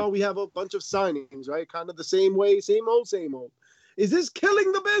cuts, and now we have a bunch of signings, right? Kind of the same way, same old, same old. Is this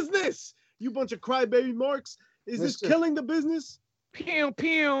killing the business? You bunch of crybaby marks. Is this Listen. killing the business Pew,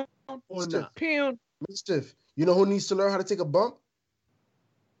 pew, or Mr. not? pew. Mischief. You know who needs to learn how to take a bump?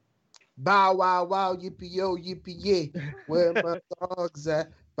 Bow wow wow yippee yo yippee yay. Where my dogs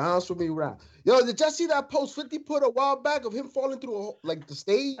at? Bounce with me round. Yo, did y'all see that post 50 put a while back of him falling through the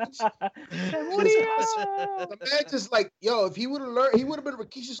stage? The man just like, yo, if he would have learned, he would have been at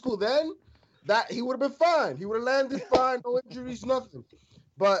Rikishi school then. That he would have been fine. He would have landed fine, no injuries, nothing.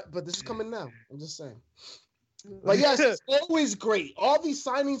 But this is coming now. I'm just saying. But yes, it's always great. All these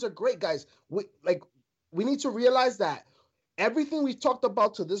signings are great, guys. We need to realize that everything we talked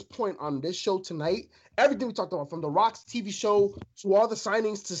about to this point on this show tonight, everything we talked about, from the Rock's TV show to all the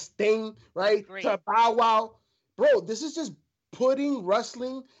signings to Sting, right? Great. To Bow Wow. Bro, this is just putting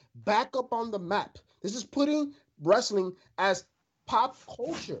wrestling back up on the map. This is putting wrestling as pop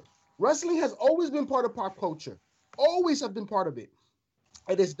culture. Wrestling has always been part of pop culture. Always have been part of it.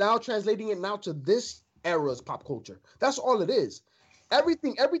 It is now translating it now to this era's pop culture. That's all it is.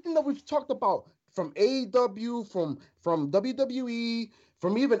 Everything that we've talked about from AEW, from WWE,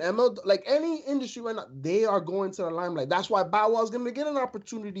 from even ML, like any industry right now, they are going to the limelight. That's why Bow Wow is going to get an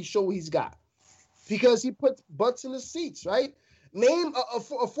opportunity to show what he's got. because he puts butts in the seats, right? Name a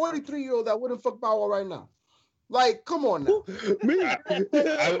 43-year-old that wouldn't fuck Bow Wow right now. Like, come on now. Me? I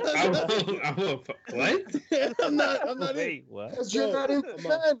what? I'm not Wait, what? Because you're not into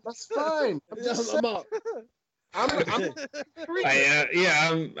men. That's fine. I'm out. I'm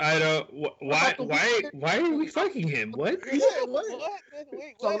I don't. Why are we fucking him? What?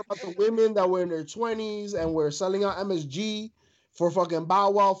 talking about the women that were in their 20s and were selling out MSG for fucking Bow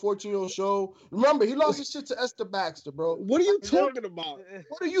Wow 14-year-old show. Remember, he lost his shit to Esther Baxter, bro. What are you talking about?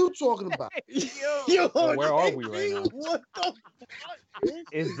 What are you talking about? Yo, So where are we right now? What the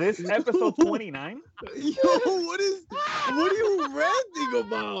Is this episode 29? Yo, what are you ranting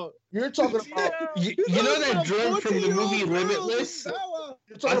about? You're talking about. You know that drug from the movie Limitless?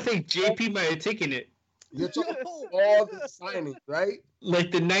 I think JP might have taken it. You're talking about all the signings, right?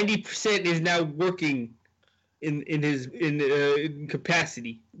 Like the 90% is now working in his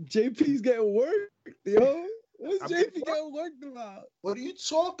capacity. JP's getting worked, yo. What's JP getting worked about? What are you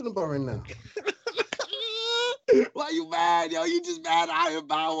talking about right now? Why you mad, yo? You just mad out here,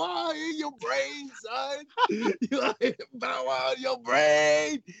 Bow Wow, in your brain, son. You out here, Bow Wow, in your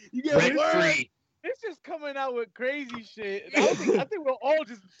brain. You get Rent worked. free. It's just coming out with crazy shit. I think we're all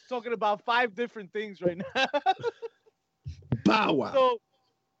just talking about 5 different things right now. Bow Wow. So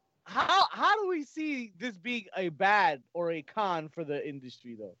how do we see this being a bad or a con for the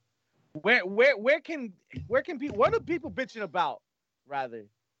industry though? Where can people, what are people bitching about rather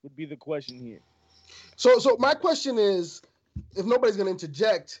would be the question here. So my question is, if nobody's gonna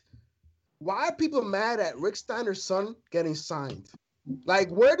interject, why are people mad at Rick Steiner's son getting signed? Like,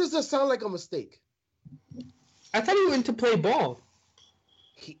 where does this sound like a mistake? I thought he went to play ball.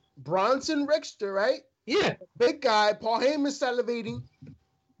 Bronson Rickster, right? Yeah. Big guy. Paul Heyman salivating.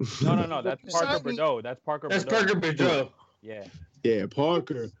 No. That's Parker Bordeaux. That's Parker Bordeaux. Yeah. Yeah,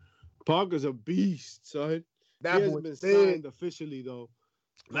 Parker. Parker's a beast, son. That he hasn't boy's been big. signed officially though.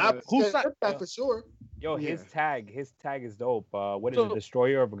 Who signed that for sure? Yo, Yeah. his tag is dope. What is it?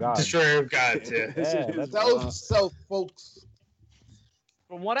 Destroyer of God. Destroyer of Gods, yeah. Yeah, that's Self, folks.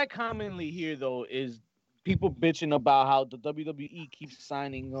 From what I commonly hear though is people bitching about how the WWE keeps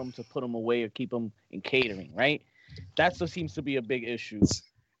signing them to put them away or keep them in catering, right? That still seems to be a big issue.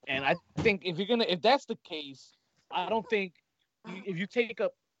 And I think if that's the case, I don't think if you take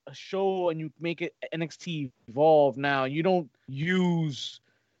up a show and you make it NXT Evolve now, you don't use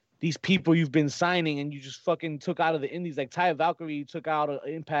these people you've been signing and you just fucking took out of the indies like Taya Valkyrie, you took out of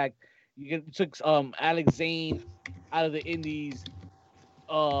Impact, you took Alex Zane out of the indies.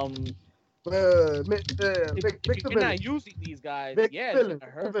 You're not using these guys. Wait Yeah, a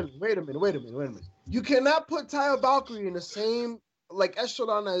minute. You cannot put Taya Valkyrie in the same like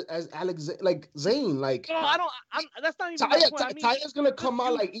echelon as Alex, like Zane. Like, no, that's not even the point. Taya's gonna come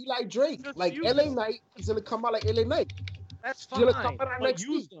out like Eli Drake, like LA Knight. He's gonna come out like LA Knight. That's He's fine. gonna come out But next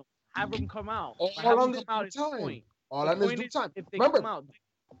use week. them. Have them come out. All on this time. All on this due time. If they Remember, come out,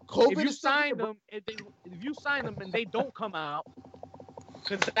 COVID if you is sign them, if you sign them and they don't come out,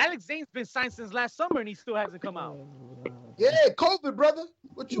 because Alex Zane's been signed since last summer and he still hasn't come out. Yeah, COVID, brother.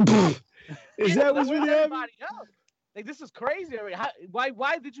 What you mean? Is that what's really happening? Everybody else. Like, this is crazy already.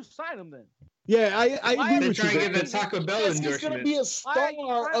 Why did you sign him then? Yeah, I Why agree are with they you. Trying to trying get to the Taco Bell He's gonna endorsement. be a Why star are you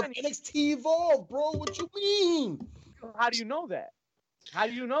of trying to- NXT Evolve, bro. What you mean? How do you know that? How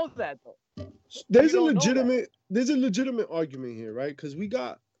do you know that though? There's You a don't know legitimate argument here, right? Because we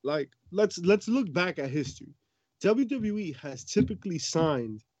got like let's look back at history. WWE has typically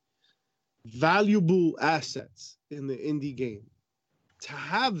signed valuable assets in the indie game to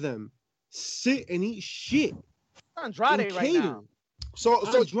have them sit and eat shit. Andrade in right catering. now. So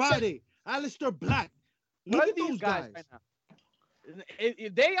Andrade, Aleister Black. Look What are at those these guys. right now?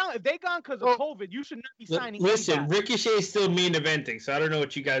 If they gone because of COVID, you should not be signing. Listen, anybody. Ricochet is still main eventing, so I don't know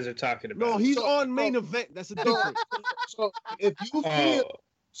what you guys are talking about. No, he's So- on main event. That's a difference. So if you feel Oh,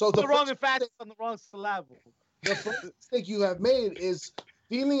 so, the wrong first emphasis on the wrong syllable. the first mistake you have made is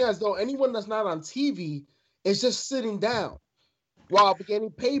feeling as though anyone that's not on TV is just sitting down while getting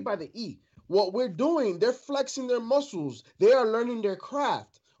paid by the E. What we're doing, they're flexing their muscles. They are learning their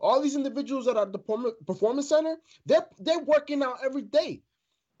craft. All these individuals that are at the performance center, they're working out every day.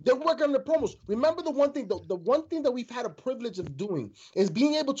 They're working on the promos. Remember the one thing that we've had a privilege of doing is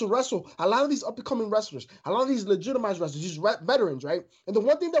being able to wrestle a lot of these up-and-coming wrestlers, a lot of these legitimized wrestlers, these veterans, right? And the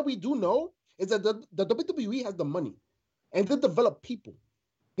one thing that we do know is that the WWE has the money and they develop people.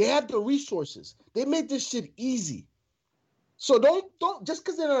 They have the resources. They made this shit easy. So don't just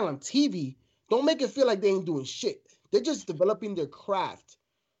because they're not on TV, don't make it feel like they ain't doing shit. They're just developing their craft.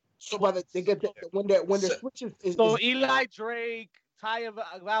 So by they get when their switch is So Eli Drake, Taya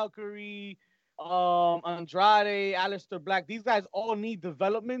Valkyrie, Andrade, Aleister Black. These guys all need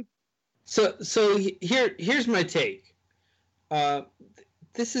development. So here's my take.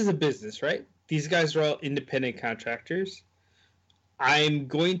 This is a business, right? These guys are all independent contractors. I'm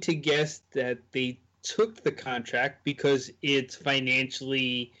going to guess that they took the contract because it's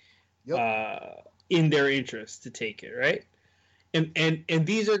financially in their interest to take it, right? And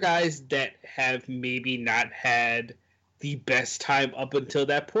these are guys that have maybe not had the best time up until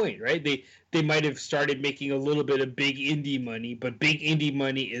that point, right? They might have started making a little bit of big indie money, but big indie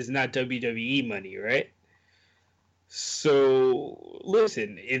money is not WWE money, right? So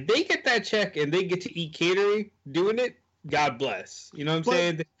listen, if they get that check and they get to eat catering doing it, God bless. You know what I'm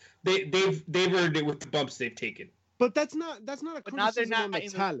saying? They've earned it with the bumps they've taken. But that's not a criticism on the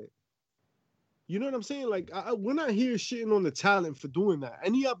talent. You know what I'm saying? Like, we're not here shitting on the talent for doing that.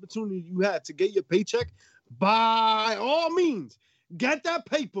 Any opportunity you had to get your paycheck, by all means, get that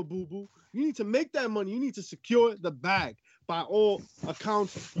paper, boo-boo. You need to make that money. You need to secure the bag. By all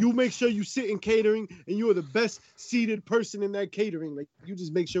accounts, you make sure you sit in catering and you are the best seated person in that catering. Like, you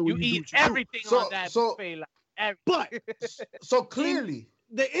just make sure you eat everything on that buffet. But so clearly,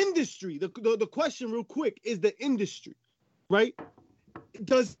 the industry, the question real quick is the industry, right?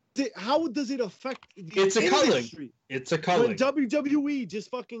 How does it affect the industry? It's a culling. When WWE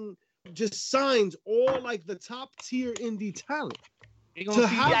just signs all like the top tier indie talent. To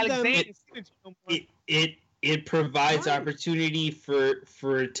have them, it provides opportunity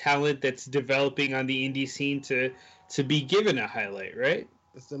for talent that's developing on the indie scene to be given a highlight, right?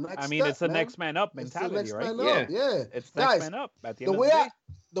 It's the next it's the next man up mentality, right? Yeah. It's next man up at the end of the day.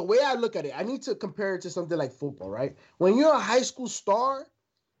 The way I look at it, I need to compare it to something like football, right? When you're a high school star,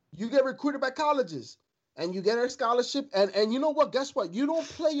 you get recruited by colleges and you get a scholarship. And you know what? Guess what? You don't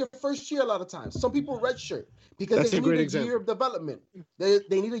play your first year a lot of times. Some people redshirt because they need a year of development. They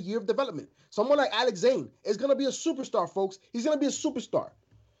need a year of development. Someone like Alex Zane is going to be a superstar, folks. He's going to be a superstar.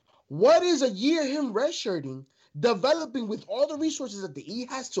 What is a year him redshirting, developing with all the resources that the E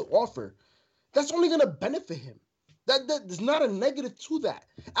has to offer? That's only going to benefit him. There's not a negative to that.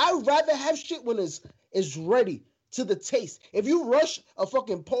 I'd rather have shit when it's ready to the taste. If you rush a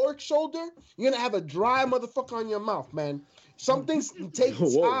fucking pork shoulder, you're going to have a dry motherfucker on your mouth, man. Some things take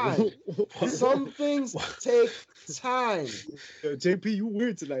time. Some things take time. Yo, JP, you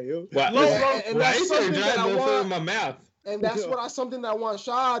weird tonight, yo. And that's something that I want in my mouth. And that's something that I want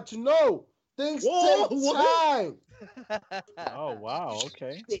Shad to know. Things take time. Oh wow,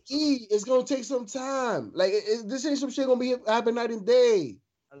 okay. The E is gonna take some time. Like this ain't some shit gonna be happen night and day.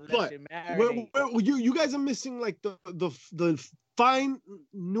 But you guys are missing like the fine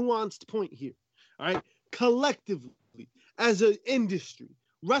nuanced point here. All right, collectively as an industry,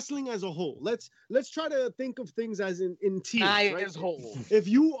 wrestling as a whole. Let's try to think of things as in tiers. Right? As whole. If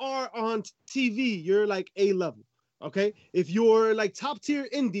you are on TV, you're like A level. Okay, if you're like top tier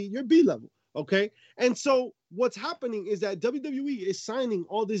indie, you're B level. Okay, and so what's happening is that WWE is signing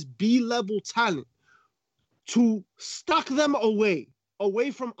all this B-level talent to stock them away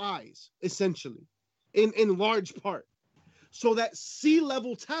from eyes, essentially, in large part, so that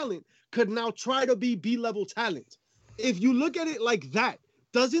C-level talent could now try to be B-level talent. If you look at it like that,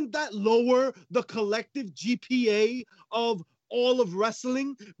 doesn't that lower the collective GPA of all of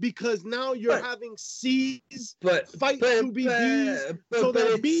wrestling, because now you're having C's fight to be B's, so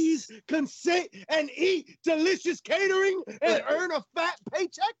that B's can sit and eat delicious catering and earn a fat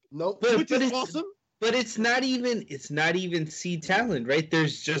paycheck? Nope. Which is awesome. But it's not even C talent, right?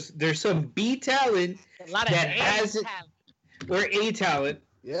 There's some B talent that hasn't, or A talent.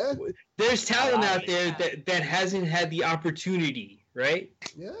 Yeah. There's talent out there that hasn't had the opportunity. Right?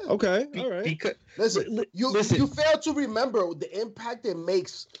 Yeah. Okay. All right. Because you fail to remember the impact it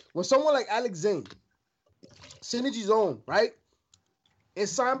makes when someone like Alex Zane, Synergy Zone, right, is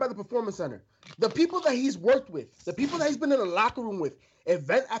signed by the Performance Center. The people that he's worked with, the people that he's been in the locker room with,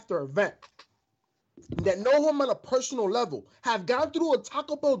 event after event, that know him on a personal level, have gone through a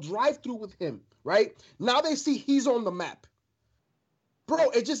Taco Bell drive-through with him, right? Now they see he's on the map. Bro,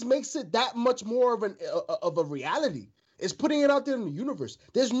 it just makes it that much more of a reality. It's putting it out there in the universe.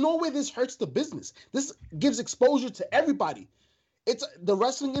 There's no way this hurts the business. This gives exposure to everybody. The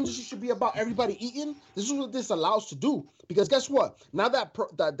wrestling industry should be about everybody eating. This is what this allows to do. Because guess what? Now that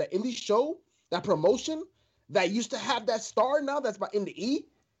the indie show, that promotion that used to have that star, now that's in the E.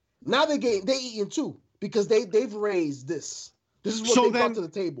 Now they eating too, because they've raised this. This is what they brought to the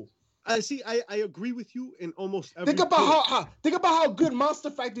table. I agree with you in almost every. Think about how good Monster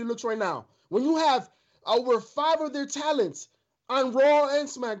Factory looks right now. When you have over 5 of their talents on Raw and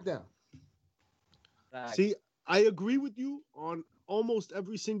SmackDown. See, I agree with you on almost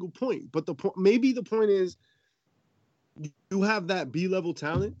every single point. But maybe the point is you have that B-level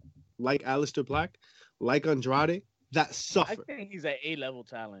talent like Aleister Black, like Andrade, that suffer. I think he's an A-level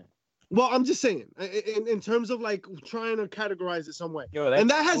talent. Well, I'm just saying, in terms of like trying to categorize it some way. Yo, and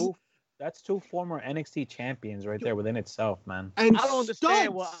that's two former NXT champions right there within itself, man. And I don't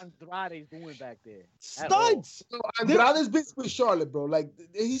understand what Andrade's doing back there. Studs. Andrade's basically Charlotte, bro. Like,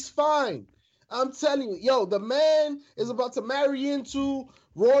 he's fine. I'm telling you, yo, the man is about to marry into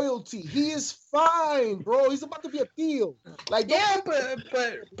royalty. He is fine, bro. He's about to be a heel. Like, yeah,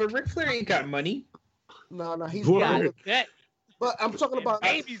 but Ric Flair ain't got money. No, he's got that. But I'm talking about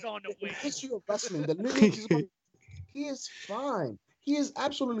baby's on the way. The history of wrestling. The lineage is about, he is fine. He is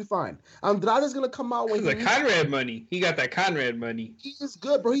absolutely fine. Andrade's gonna come out with the Conrad money. He got that Conrad money. He is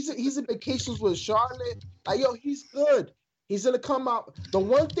good, bro. He's in vacations with Charlotte. Like, yo, he's good. He's gonna come out. The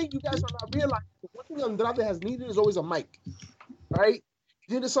one thing you guys are not realizing, the one thing Andrade has needed is always a mic, right?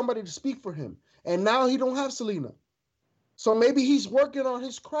 He needed somebody to speak for him, and now he don't have Selena. So maybe he's working on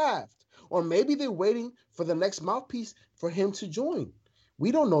his craft, or maybe they're waiting for the next mouthpiece for him to join.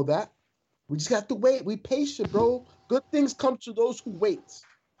 We don't know that. We just have to wait. We patient, bro. Good things come to those who wait.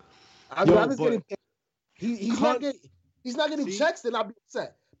 Andrade's getting paid. He's not getting checks, then I'll be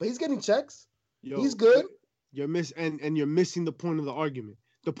upset. But he's getting checks. He's good. You're missing the point of the argument.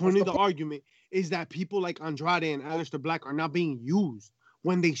 The point of the argument is that people like Andrade and Aleister Black are not being used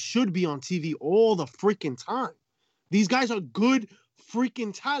when they should be on TV all the freaking time. These guys are good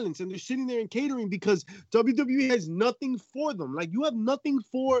freaking talents, and they're sitting there and catering because WWE has nothing for them. Like, you have nothing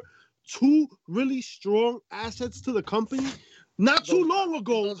for two really strong assets to the company. Not too long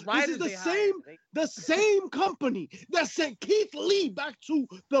ago, this is the same company that sent Keith Lee back to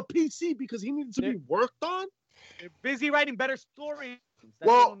the PC because he needed to be worked on. They're busy writing better stories.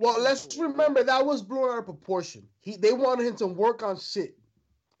 Well, let's remember that was blown out of proportion. They wanted him to work on shit.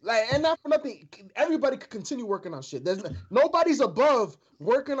 Like, and not for nothing, everybody could continue working on shit. Nobody's above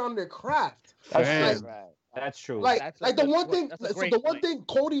working on their craft. That's true. The one thing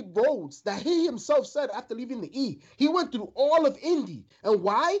Cody Rhodes that he himself said after leaving the E, he went through all of indie. And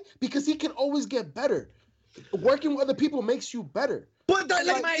why? Because he can always get better. Working with other people makes you better. But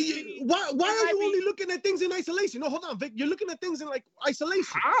why are you only looking at things in isolation? No, hold on, Vic. You're looking at things in like isolation.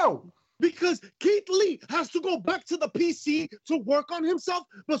 How? Because Keith Lee has to go back to the PC to work on himself,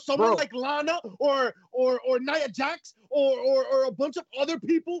 but someone like Lana or Nia Jax or a bunch of other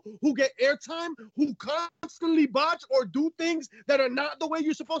people who get airtime, who constantly botch or do things that are not the way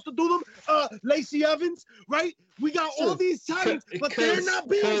you're supposed to do them. Lacey Evans, right? We got all these talents, but they're not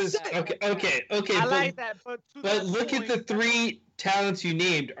being set. Okay. I like that, but look at the three talents you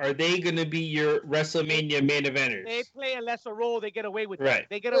named. Are they going to be your WrestleMania main eventers? They play a lesser role. They get away with that. Right.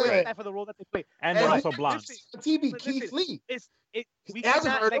 They get away with that for the role that they play. And they're also blonde. TV Keith Lee. We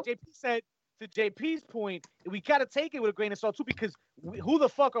cannot, like JP said, to JP's point, we got to take it with a grain of salt too, because who the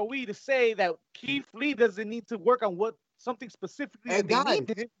fuck are we to say that Keith Lee doesn't need to work on something specifically that they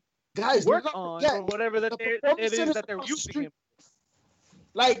need him to work on, or whatever it is that they're using him.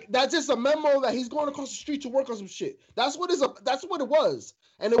 Like, that's just a memo that he's going across the street to work on some shit. That's what it was.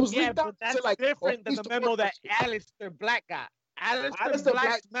 And it was leaked out to like different than the memo that Aleister Black got. Aleister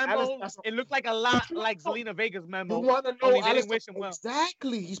Black's memo, it looked like a lot like Zelina Vega's memo. You want to know Aleister wish him well.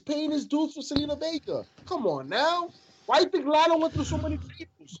 Exactly. He's paying his dues for Zelina Vega. Come on now. Why do you think Lana went through so many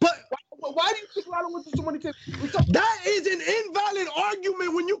tables? But why do you think Lana went through so many tables? That is an invalid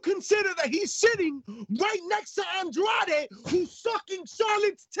argument when you consider that he's sitting right next to Andrade, who's sucking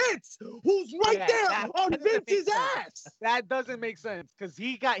Charlotte's tits, who's there on Vince's ass. That doesn't make sense because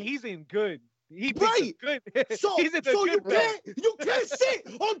he's in good. He's good. So you can't sit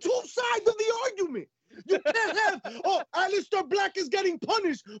on two sides of the argument. You can't have Aleister Black is getting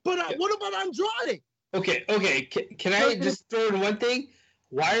punished, but what about Andrade? Okay. Can I just throw in one thing?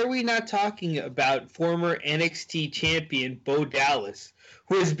 Why are we not talking about former NXT champion Bo Dallas,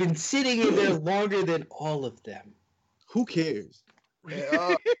 who has been sitting in there longer than all of them? Who cares?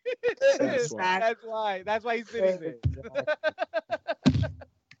 That's why he's sitting there.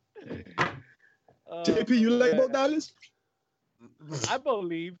 JP, you like Bo Dallas?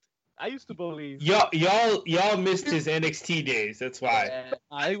 I used to believe. Y'all missed his NXT days. That's why.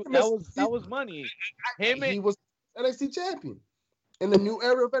 That was money. He was NXT champion in the new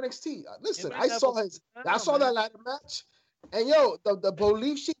era of NXT. Listen, I saw that ladder match, and the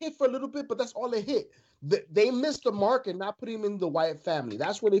belief she hit for a little bit, but that's all it hit. They missed the mark and not put him in the Wyatt family.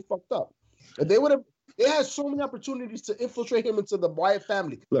 That's where they fucked up. They had so many opportunities to infiltrate him into the Wyatt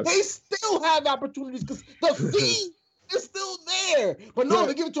family. Look, they still have opportunities because the Fiend It's still there. But no,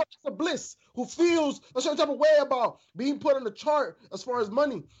 they give it to Alexa Bliss, who feels a certain type of way about being put on the chart as far as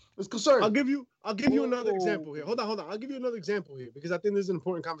money is concerned. I'll give you another example here. Hold on. I'll give you another example here because I think this is an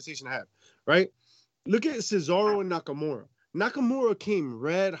important conversation to have, right? Look at Cesaro and Nakamura. Nakamura came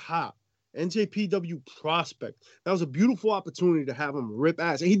red hot. NJPW prospect. That was a beautiful opportunity to have him rip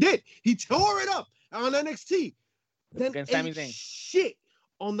ass. And he did. He tore it up on NXT. Then ate shit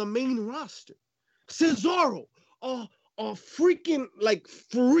on the main roster. Cesaro, a freaking like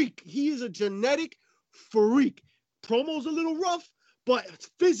freak. He is a genetic freak. Promo's a little rough, but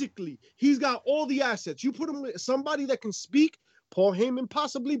physically, he's got all the assets. You put him with somebody that can speak, Paul Heyman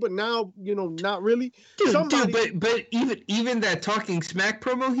possibly, but now, not really. Dude, but even that talking smack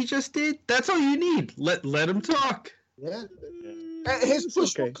promo he just did, that's all you need. Let him talk. Yeah. And his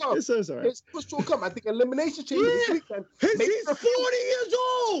push will come. His push will come. I think Elimination Chamber this weekend. He's 40 years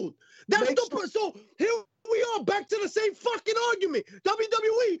old. So here we are back to the same fucking argument.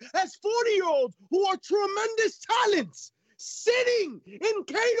 WWE has 40-year-olds who are tremendous talents sitting in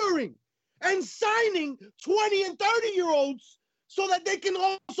catering and signing 20 and 30-year-olds so that they can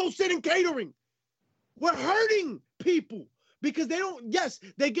also sit in catering. We're hurting people because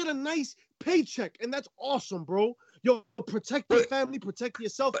they get a nice paycheck, and that's awesome, bro. Yo, protect your family, protect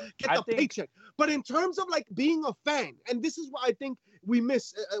yourself, get the paycheck. But in terms of like being a fan, and this is what I think we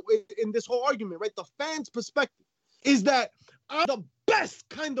miss in this whole argument, right? The fan's perspective is that I'm the best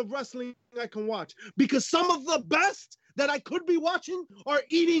kind of wrestling I can watch because some of the best that I could be watching are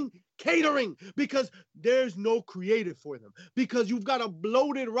eating catering because there's no creative for them because you've got a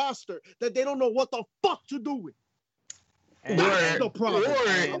bloated roster that they don't know what the fuck to do with. Or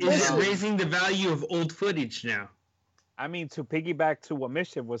is it raising the value of old footage now? I mean, to piggyback to what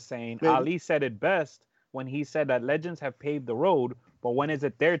Mischief was saying, Ali said it best when he said that legends have paved the road, but when is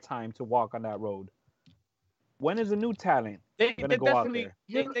it their time to walk on that road? When is a new talent going to go out there?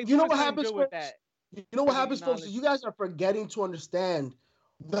 You know what happens, folks? You know what happens, folks? You guys are forgetting to understand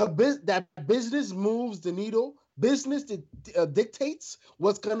that business moves the needle. Business dictates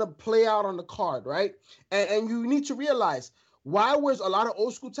what's going to play out on the card, right? And you need to realize why was a lot of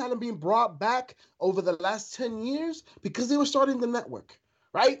old school talent being brought back over the last 10 years? Because they were starting the network,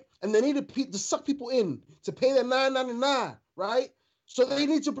 right? And they needed to suck people in to pay their $9.99, right? So they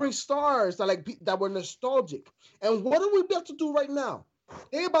need to bring stars that were nostalgic. And what are we about to do right now?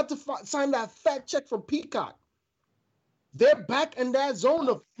 They're about to sign that fat check from Peacock. They're back in that zone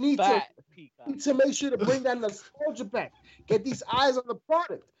of need to make sure to bring that nostalgia back. Get these eyes on the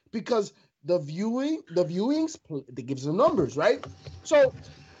product because the viewings, they gives them numbers, right? So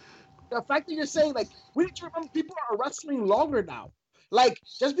the fact that you're saying like we need to remember people are wrestling longer now. Like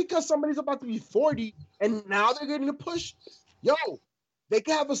just because somebody's about to be 40 and now they're getting a push, they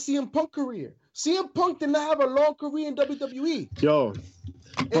can have a CM Punk career. CM Punk did not have a long career in WWE.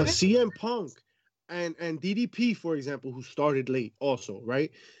 But CM Punk and DDP, for example, who started late also,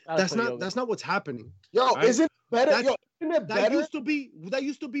 right? That's not what's happening. Right? Is it better? Isn't it better? That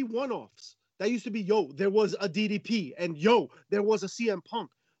used to be one-offs. That used to be, there was a DDP and there was a CM Punk.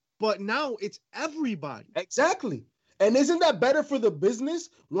 But now it's everybody. Exactly. And isn't that better for the business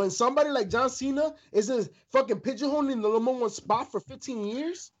when somebody like John Cena isn't fucking pigeonholed in the number one spot for 15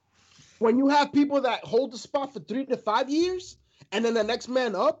 years? When you have people that hold the spot for 3 to 5 years and then the next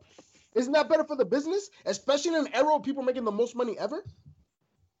man up, isn't that better for the business? Especially in an era of people making the most money ever?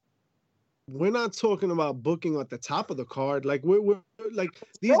 We're not talking about booking at the top of the card. Like we're like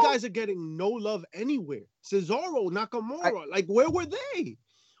these guys are getting no love anywhere. Cesaro, Nakamura, where were they?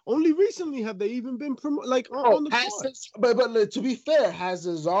 Only recently have they even been on the card. But to be fair, has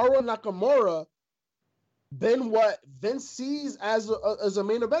Cesaro Nakamura been what Vince sees as a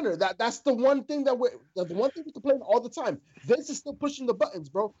main eventer? That's the one thing that we complain all the time. Vince is still pushing the buttons,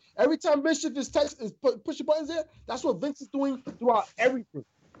 bro. Every time Vince is pushing buttons there, that's what Vince is doing throughout everything.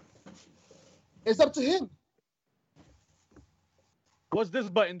 It's up to him. What's this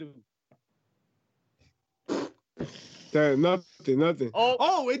button do? Nothing.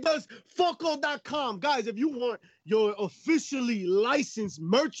 Oh, it does Foco.com. Guys, if you want your officially licensed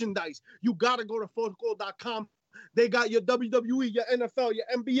merchandise, you got to go to Foco.com. They got your WWE, your NFL, your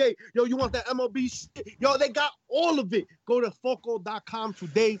NBA. You want that MLB shit? They got all of it. Go to Foco.com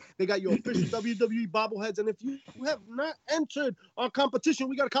today. They got your official WWE bobbleheads. And if you have not entered our competition,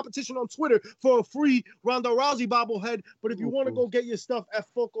 we got a competition on Twitter for a free Ronda Rousey bobblehead. But if you want to go get your stuff at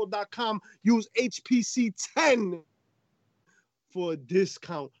Foco.com, use HPC10 for a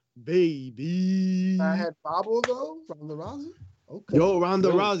discount, baby. I had Bobble though, Ronda Rousey. Okay. Ronda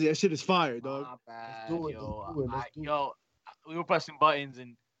Rousey, that shit is fire, dog. Let's do it. We were pressing buttons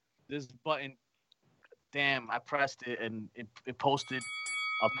and this button damn, I pressed it and it posted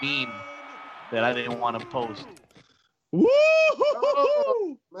a meme that I didn't want to post. Woo!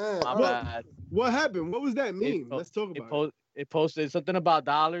 Oh, man. My bad. What happened? What was that meme? Let's talk about it. It posted something about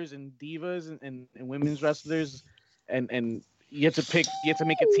dollars and divas and women's wrestlers, and you have to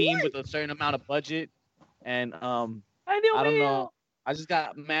make a team with a certain amount of budget, and I don't know. I just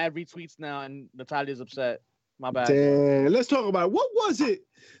got mad retweets now, and Natalia's upset. My bad. Damn. Let's talk about it. What was it?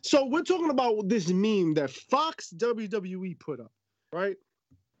 So we're talking about this meme that Fox WWE put up, right?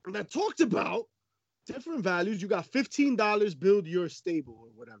 And that talked about different values. You got $15, build your stable or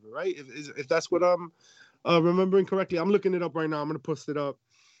whatever, right? If that's what I'm remembering correctly. I'm looking it up right now. I'm gonna post it up.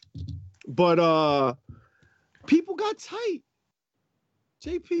 But people got tight.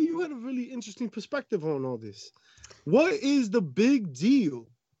 JP, you had a really interesting perspective on all this. What is the big deal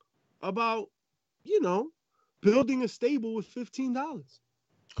about, building a stable with $15?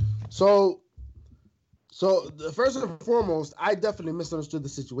 So first and foremost, I definitely misunderstood the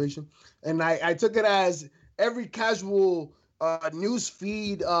situation, and I took it as every casual news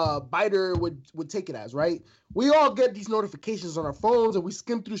feed biter would take it as, right? We all get these notifications on our phones, and we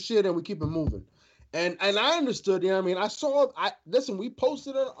skim through shit, and we keep it moving. And I understood, listen, we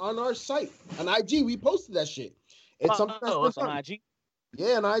posted it on our site, on IG, we posted that shit. It's something that's on IG.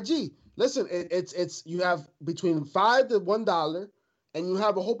 Yeah, on IG. Listen, it's you have between $5 to $1, and you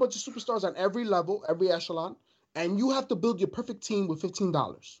have a whole bunch of superstars on every level, every echelon, and you have to build your perfect team with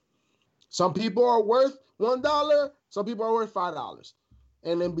 $15. Some people are worth $1, some people are worth $5,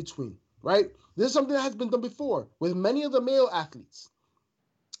 and in between, right? This is something that has been done before with many of the male athletes.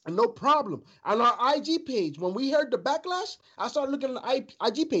 And no problem. On our IG page, when we heard the backlash, I started looking at the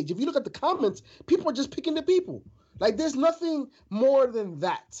IG page. If you look at the comments, people are just picking the people. Like, there's nothing more than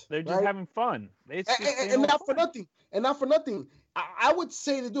that. They're just having fun. And not for nothing. And not for nothing. I would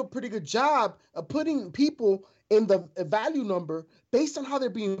say they do a pretty good job of putting people in the value number based on how they're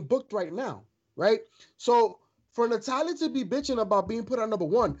being booked right now, right? So for Natalya to be bitching about being put on number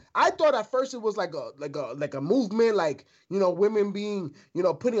one, I thought at first it was like a movement, like, women being,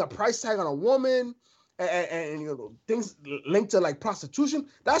 putting a price tag on a woman and things linked to like prostitution.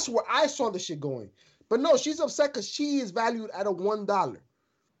 That's where I saw the shit going. But no, she's upset because she is valued at a $1.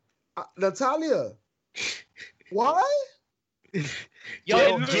 Natalya, why?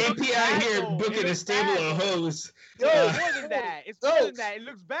 Yo, JP out here booking a stable of hoes. Yo, it's more than that. It's more than that. It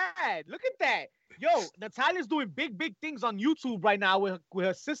looks bad. Look at that. Yo, Natalya's doing big things on YouTube right now with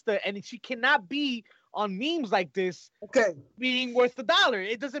her sister, and she cannot be on memes like this. Okay, being worth $1.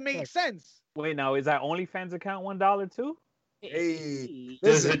 It doesn't make sense. Wait, now is that OnlyFans account $1 too? Hey,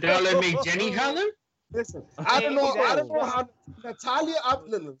 does $1 make Jenny holler? Listen, I don't know how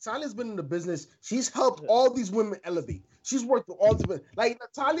Natalya's been in the business. She's helped all these women elevate. She's worked with all these women. Like,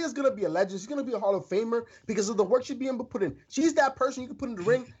 Natalya's gonna be a legend. She's gonna be a Hall of Famer because of the work she's being put in. She's that person you can put in the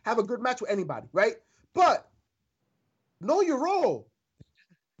ring, have a good match with anybody, right? But know your role.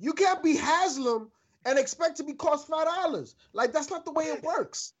 You can't be Haslam and expect to be cost $5. Like, that's not the way it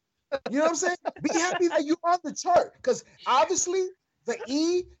works. You know what I'm saying? Be happy that you're on the chart, because obviously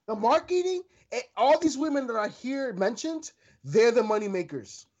the marketing, all these women that are here mentioned, they're the money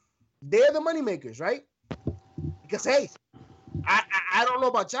makers. They're the money makers, right? Because hey, I don't know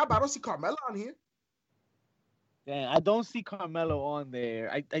about y'all, but I don't see Carmella on here. Yeah, I don't see Carmelo on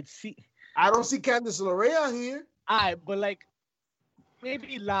there. I don't see Candice LeRae on here. But like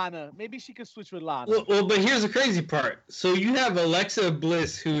maybe Lana. Maybe she could switch with Lana. Well, but here's the crazy part. So you have Alexa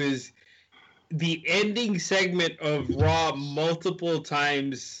Bliss, who is the ending segment of Raw multiple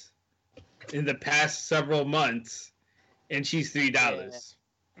times in the past several months, and she's $3. Yeah.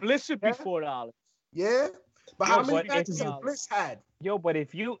 Bliss should be $4. Yeah, but how many matches has Bliss had? Yo, but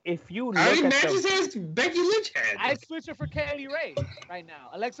if you look how many at matches has Becky Lynch had? I'd switch her for Kaylee Ray right now.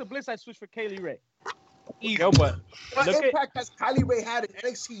 Alexa Bliss, I'd switch for Kaylee Ray. Easy. Yo, but what impact has Kylie Ray had in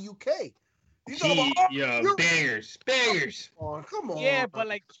NXT UK? Bangers. Oh, come on. Yeah, but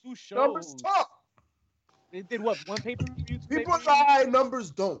like 2 shows. Numbers talk. They did what? 1 pay-per-view? People lie,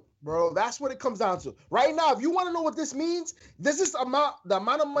 numbers don't, bro. That's what it comes down to. Right now, if you want to know what this means, this is the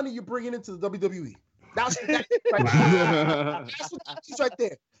amount of money you're bringing into the WWE. That's right there. That's what that is right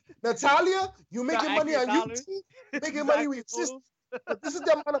there. Natalya, you making money on YouTube, making money with your sister. But this is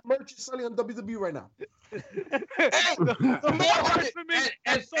the amount of merch you're selling on WWE right now.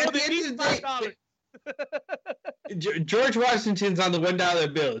 Hey, George Washington's on the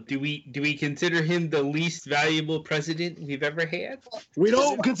 $1 bill. Do we consider him the least valuable president we've ever had? We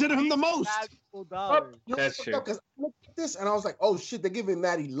don't consider him the most. That's true. Because I looked at this and I was like, oh shit, they're giving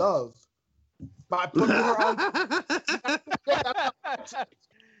Natty love by putting her on.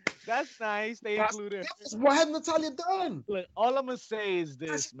 That's nice. They included. Yes, what has Natalia done? Look, all I'm gonna say is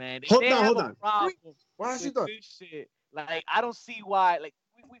this, man. If Hold they on, have hold a on. problem What has she with done? this shit, like I don't see why. Like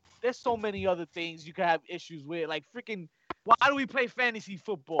there's so many other things you could have issues with. Like freaking, why do we play fantasy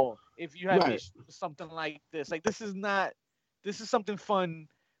football if you have Right. issues with something like this? Like this is not. This is something fun.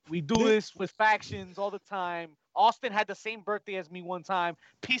 We do this with factions all the time. Austin had the same birthday as me one time.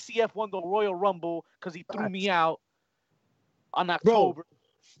 PCF won the Royal Rumble because he threw me out on October.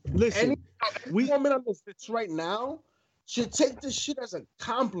 Listen, Any woman on this right now should take this shit as a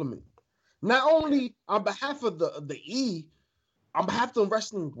compliment. Not only on behalf of the E, on behalf of the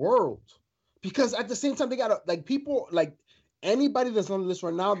wrestling world. Because at the same time, they got like people like anybody that's on this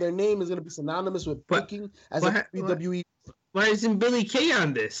right now, their name is gonna be synonymous with booking as a WWE. Why isn't Billy Kay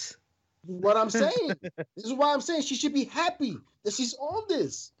on this? What I'm saying. This is why I'm saying she should be happy that she's on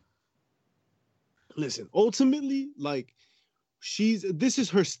this. listen, ultimately, like this is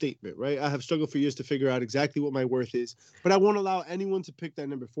her statement, right? I have struggled for years to figure out exactly what my worth is, but I won't allow anyone to pick that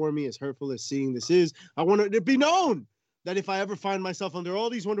number for me, as hurtful as seeing this is. I want it to be known that if I ever find myself under all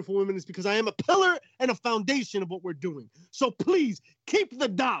these wonderful women, it's because I am a pillar and a foundation of what we're doing. So please keep the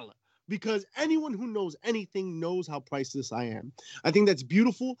dollar, because anyone who knows anything knows how priceless I am. I think that's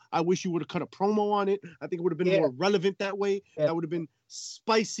beautiful. I wish you would have cut a promo on it. I think it would have been more relevant that way. Yeah. That would have been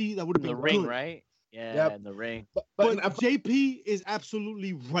spicy. That would have In been the ring, good. right? Yeah, Yep. in the ring. But JP is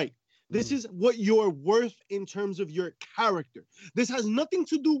absolutely right. This is what you're worth in terms of your character. This has nothing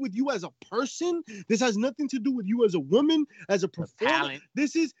to do with you as a person. This has nothing to do with you as a woman, as a performer. talent.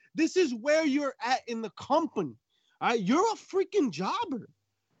 This is where you're at in the company. All right, you're a freaking jobber.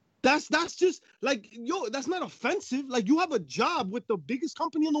 That's just like, yo, that's not offensive. Like, you have a job with the biggest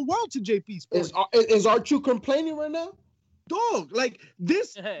company in the world, to JP Sports. Is R2 complaining right now? Dog, like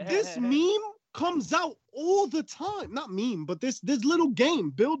this meme comes out all the time. Not meme, but this little game,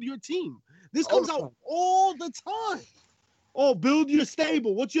 build your team. This comes out all the time. Oh, build your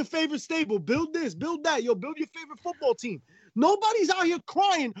stable. What's your favorite stable? Build this, build that. Yo, build your favorite football team. Nobody's out here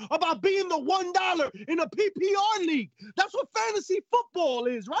crying about being the $1 in a PPR league. That's what fantasy football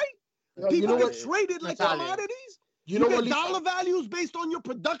is, right? People get traded like commodities. You get dollar values based on your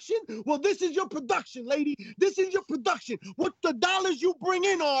production. Well, this is your production, lady. This is your production. What the dollars you bring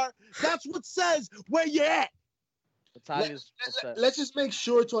in are, that's what says where you're at. Let's just make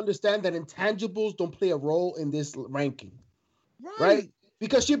sure to understand that intangibles don't play a role in this ranking. Right?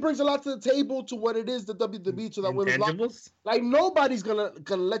 Because she brings a lot to the table to what it is, the WWE, to that women's. Like, nobody's gonna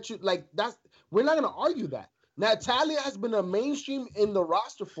let you, like, that's, we're not gonna argue that. Natalia has been a mainstream in the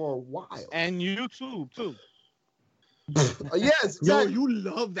roster for a while. And YouTube too. Yes, exactly. Yo, you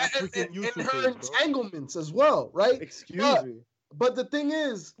love that freaking YouTube and her page, entanglements as well, right? Excuse me. But the thing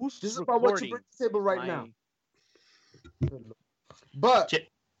is, this is about what you bring to the table right now. But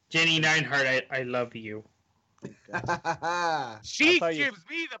Jenny Neinhardt, I love you. She gives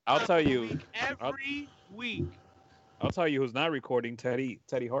me the I'll tell you every week. I'll tell you who's not recording. Teddy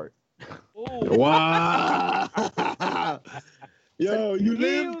Hart. Wow. Yo, you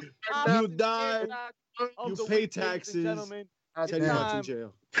live, you die, you pay taxes. Teddy Hart's in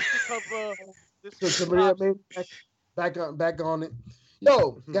jail. Back on it.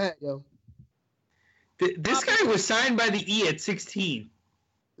 Yo, go ahead, yo. This guy was signed by the E at 16.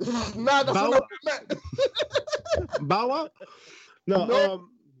 Nah, that's what I meant. Bow Wow? No,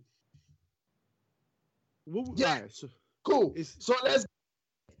 yeah. Right, so cool. So let's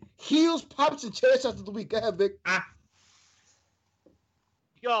heels, pops, and chair shots of the week. Go ahead, Vic.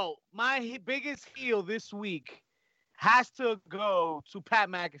 Yo, my biggest heel this week has to go to Pat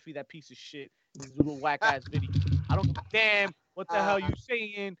McAfee, that piece of shit. This little whack ass video. I don't give a damn what the hell you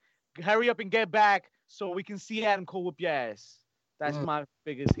saying. Hurry up and get back so we can see Adam Cole whip your ass. That's my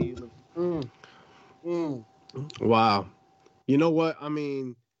biggest heel. Wow. You know what? I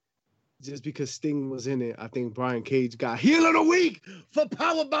mean, just because Sting was in it, I think Brian Cage got heel of the week for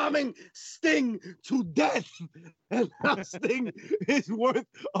powerbombing Sting to death. And now Sting is worth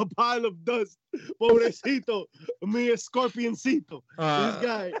a pile of dust. Pobrecito, mi escorpioncito. This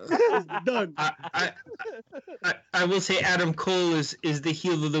guy is done. I will say Adam Cole is the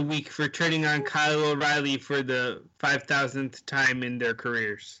heel of the week for turning on Kyle O'Reilly for the 5,000th time in their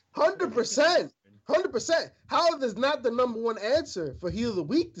careers. 100%. 100%. How is not the number one answer for heel of the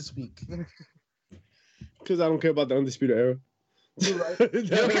week this week? Because I don't care about the Undisputed Era. You're right. You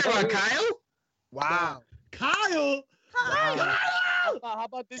don't care about Kyle? Wow. Kyle? Wow. How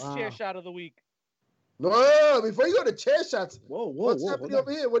about this chair shot of the week? No, before you go to chair shots. What's happening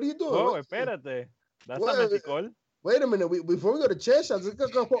over here? What are you doing? Oh, espérate. That's not Mexico. Wait a minute. Before we go to chair shots,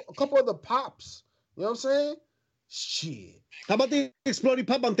 let's go a couple of the pops. You know what I'm saying? Shit. How about the exploding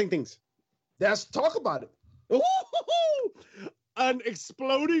pop on things? Let's talk about it. Ooh, an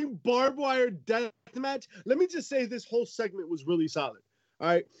exploding barbed wire death match. Let me just say this whole segment was really solid. All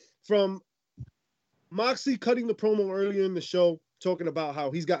right. From Moxley cutting the promo earlier in the show, talking about how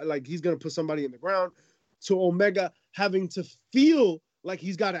he's gonna put somebody in the ground, to Omega having to feel like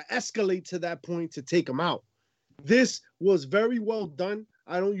he's got to escalate to that point to take him out. This was very well done.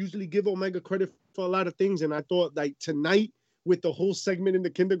 I don't usually give Omega credit for a lot of things, and I thought like tonight with the whole segment in the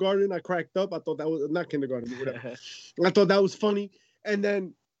kindergarten, I cracked up. I thought that was not kindergarten, whatever. I thought that was funny. And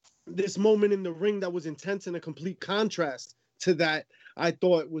then this moment in the ring that was intense and a complete contrast to that, I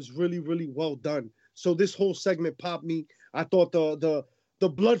thought was really, really well done. So this whole segment popped me. I thought the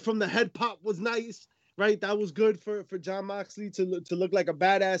blood from the head pop was nice, right? That was good for Jon Moxley to look like a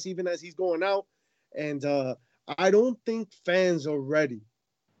badass even as he's going out. And I don't think fans are ready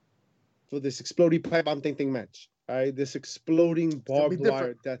for this exploding pipe I'm thinking match. All right, this exploding barbed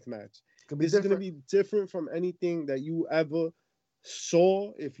wire death match. This is going to be different from anything that you ever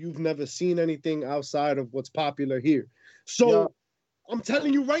saw if you've never seen anything outside of what's popular here. So I'm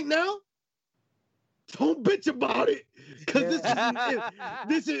telling you right now, don't bitch about it, because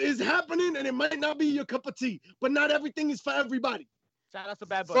this is happening and it might not be your cup of tea, but not everything is for everybody. Shout out to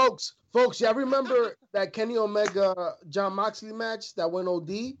Bad Boy. Folks, y'all remember that Kenny Omega Jon Moxley match that went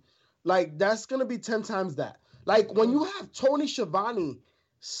OD? Like, that's going to be 10 times that. Like, when you have Tony Schiavone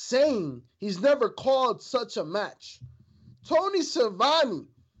saying he's never called such a match. Tony Schiavone,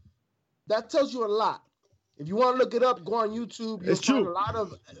 that tells you a lot. If you want to look it up, go on YouTube. You'll find a lot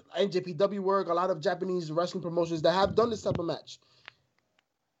of NJPW work, a lot of Japanese wrestling promotions that have done this type of match.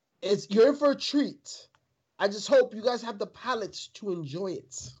 You're in for a treat. I just hope you guys have the palate to enjoy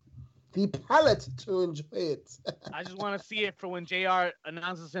it. The palate to enjoy it. I just want to see it for when JR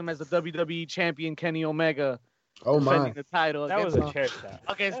announces him as the WWE champion, Kenny Omega. Oh, defending the title. That was a chair shot.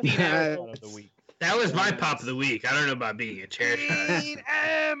 Against Dean Ambrose. Of the week. That was my pop of the week. I don't know about being a chair shot. Dean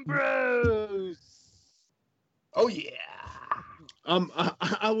Ambrose. Oh, yeah.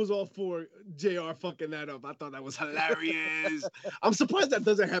 I was all for JR fucking that up. I thought that was hilarious. I'm surprised that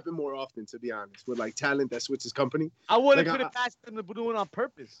doesn't happen more often, to be honest, with like talent that switches company. I wouldn't put it past them to do it on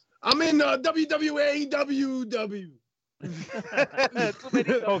purpose. I'm in WWE, WW. Too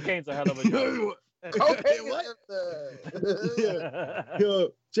many Cocaine's a hell of a job. Okay, what? Yo,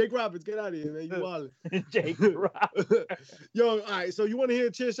 Jake Roberts, get out of here, man. You wildin'. Jake Roberts. Yo, all right. So you want to hear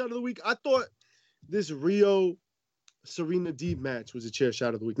a chair shot of the week? I thought this Rio Serena Deeb match was a chair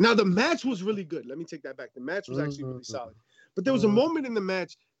shot of the week. Now the match was really good. Let me take that back. The match was actually really solid. But there was a moment in the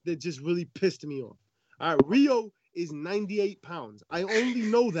match that just really pissed me off. All right, Rio is 98 pounds. I only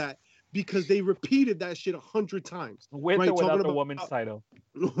know that because they repeated that shit 100 times. With or without the women's title?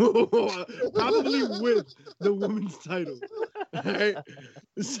 Probably with the women's title. Right?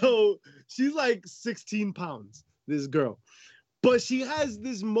 So she's like 16 pounds, this girl. But she has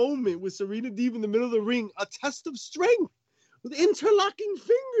this moment with Serena Deeb in the middle of the ring, a test of strength with interlocking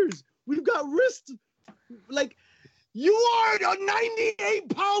fingers. We've got wrist. Like, you are a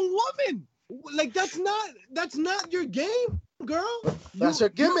 98-pound woman. Like, that's not your game, girl. That's her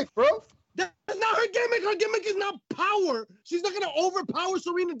gimmick, bro. That's not her gimmick. Her gimmick is not power. She's not gonna overpower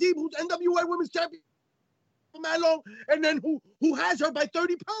Serena Deeb, who's NWA Women's Champion for that long, and then who has her by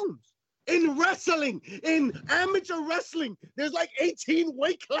 30 pounds. In wrestling, in amateur wrestling, there's like 18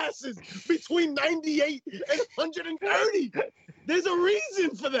 weight classes between 98 and 130. There's a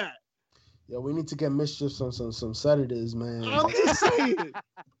reason for that. Yo, we need to get Mischief some sedatives, man. I'm just saying.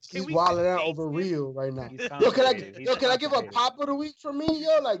 She's wilding out over Rio right now. Yo, can I give a pop of the week for me?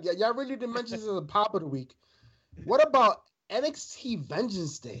 Yo, like y'all really didn't mention this as a pop of the week. What about NXT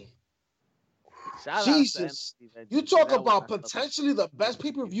Vengeance Day? Jesus, you talk about potentially the best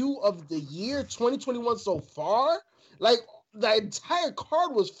pay-per-view of the year 2021 so far. Like, the entire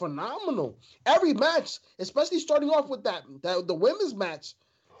card was phenomenal. Every match, especially starting off with the women's match,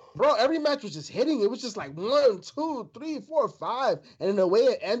 bro, every match was just hitting. It was just like 1, 2, 3, 4, 5. And in the way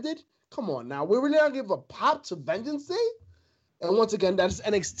it ended, come on now. We're really going to give a pop to Vengeance Day? And once again, that's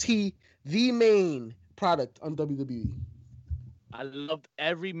NXT, the main product on WWE. I loved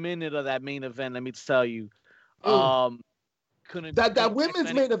every minute of that main event, let me tell you. That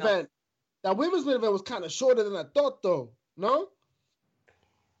women's main event. That women's main event was kind of shorter than I thought, though. No?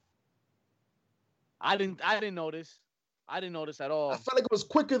 I didn't notice. I didn't notice at all. I felt like it was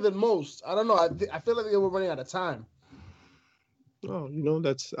quicker than most. I don't know. I feel like they were running out of time. Oh,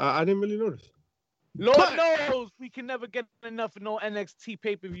 that's I didn't really notice. Lord knows we can never get enough of no NXT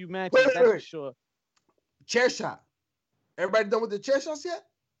pay-per-view matches. That's for sure. Chair shot. Everybody done with the chair shots yet?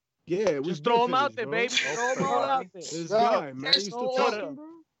 Yeah, we just throw him out there, bro. baby. Throw him all out there. This No, guy, man. that's You no still order. talking, bro?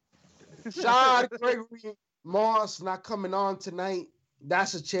 Shad Gregory Moss not coming on tonight.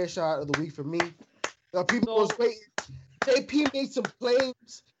 That's a chair shot of the week for me. The people was waiting. JP made some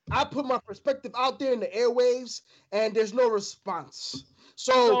claims. I put my perspective out there in the airwaves, and there's no response.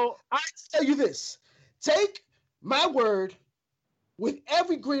 So I tell you this: take my word with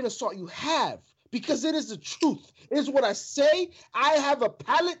every grain of salt you have, because it is the truth. It is what I say. I have a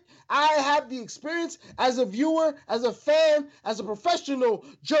palate. I have the experience as a viewer, as a fan, as a professional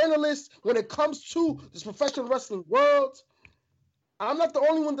journalist when it comes to this professional wrestling world. I'm not the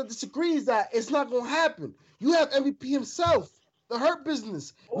only one that disagrees that it's not going to happen. You have MVP himself, the Hurt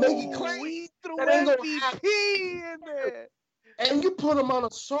Business, making claims We threw that ain't gonna MVP in there. and you put him on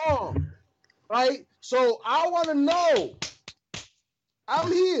a song, right? So I want to know.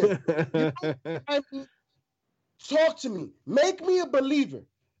 I'm here. Talk to me. Make me a believer.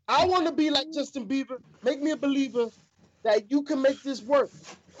 I want to be like Justin Bieber. Make me a believer that you can make this work.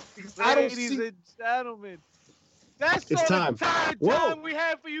 I don't Ladies see. and gentlemen, that's It's all time. the time Whoa. we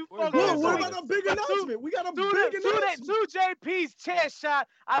have for you Where's folks. Whoa, Whoa, what whoa. about a big announcement? We got a big announcement. To JP's chair shot,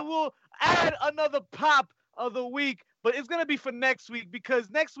 I will add another pop of the week, but it's going to be for next week because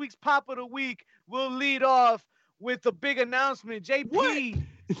next week's pop of the week will lead off with a big announcement. JP,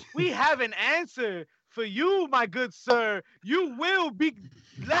 we have an answer for you, my good sir. You will be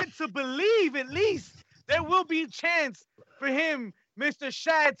led to believe at least there will be a chance for him, Mr.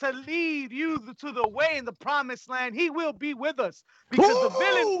 Shad, to lead you to the way in the promised land. He will be with us because the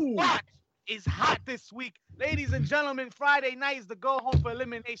villain spot is hot this week. Ladies and gentlemen, Friday night is the go home for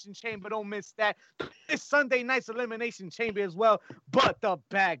Elimination Chamber. Don't miss that. This Sunday night's Elimination Chamber as well. But the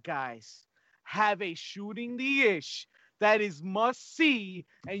bad guys have a shooting the ish that is must see,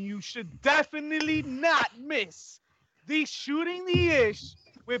 and you should definitely not miss the shooting the ish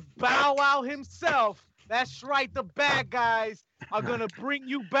with Bow Wow himself. That's right, the bad guys are gonna bring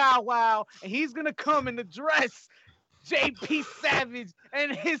you Bow Wow, and he's gonna come and address JP Savage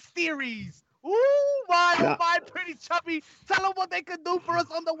and his theories. Ooh, my pretty chubby. Tell them what they could do for us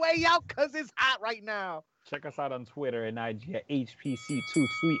on the way out, cause it's hot right now. Check us out on Twitter and IG at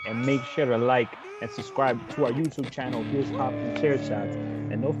HPC2Sweet, and make sure to like and subscribe to our YouTube channel, Heels Pop and Chair Shots.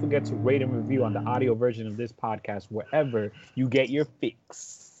 And don't forget to rate and review on the audio version of this podcast wherever you get your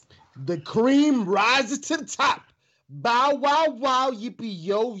fix. The cream rises to the top. Bow wow wow, yippee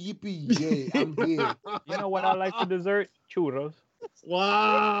yo, yippee yay. I'm here. You know what I like for dessert? Churros.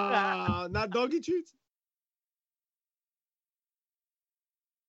 Wow. Not doggy treats?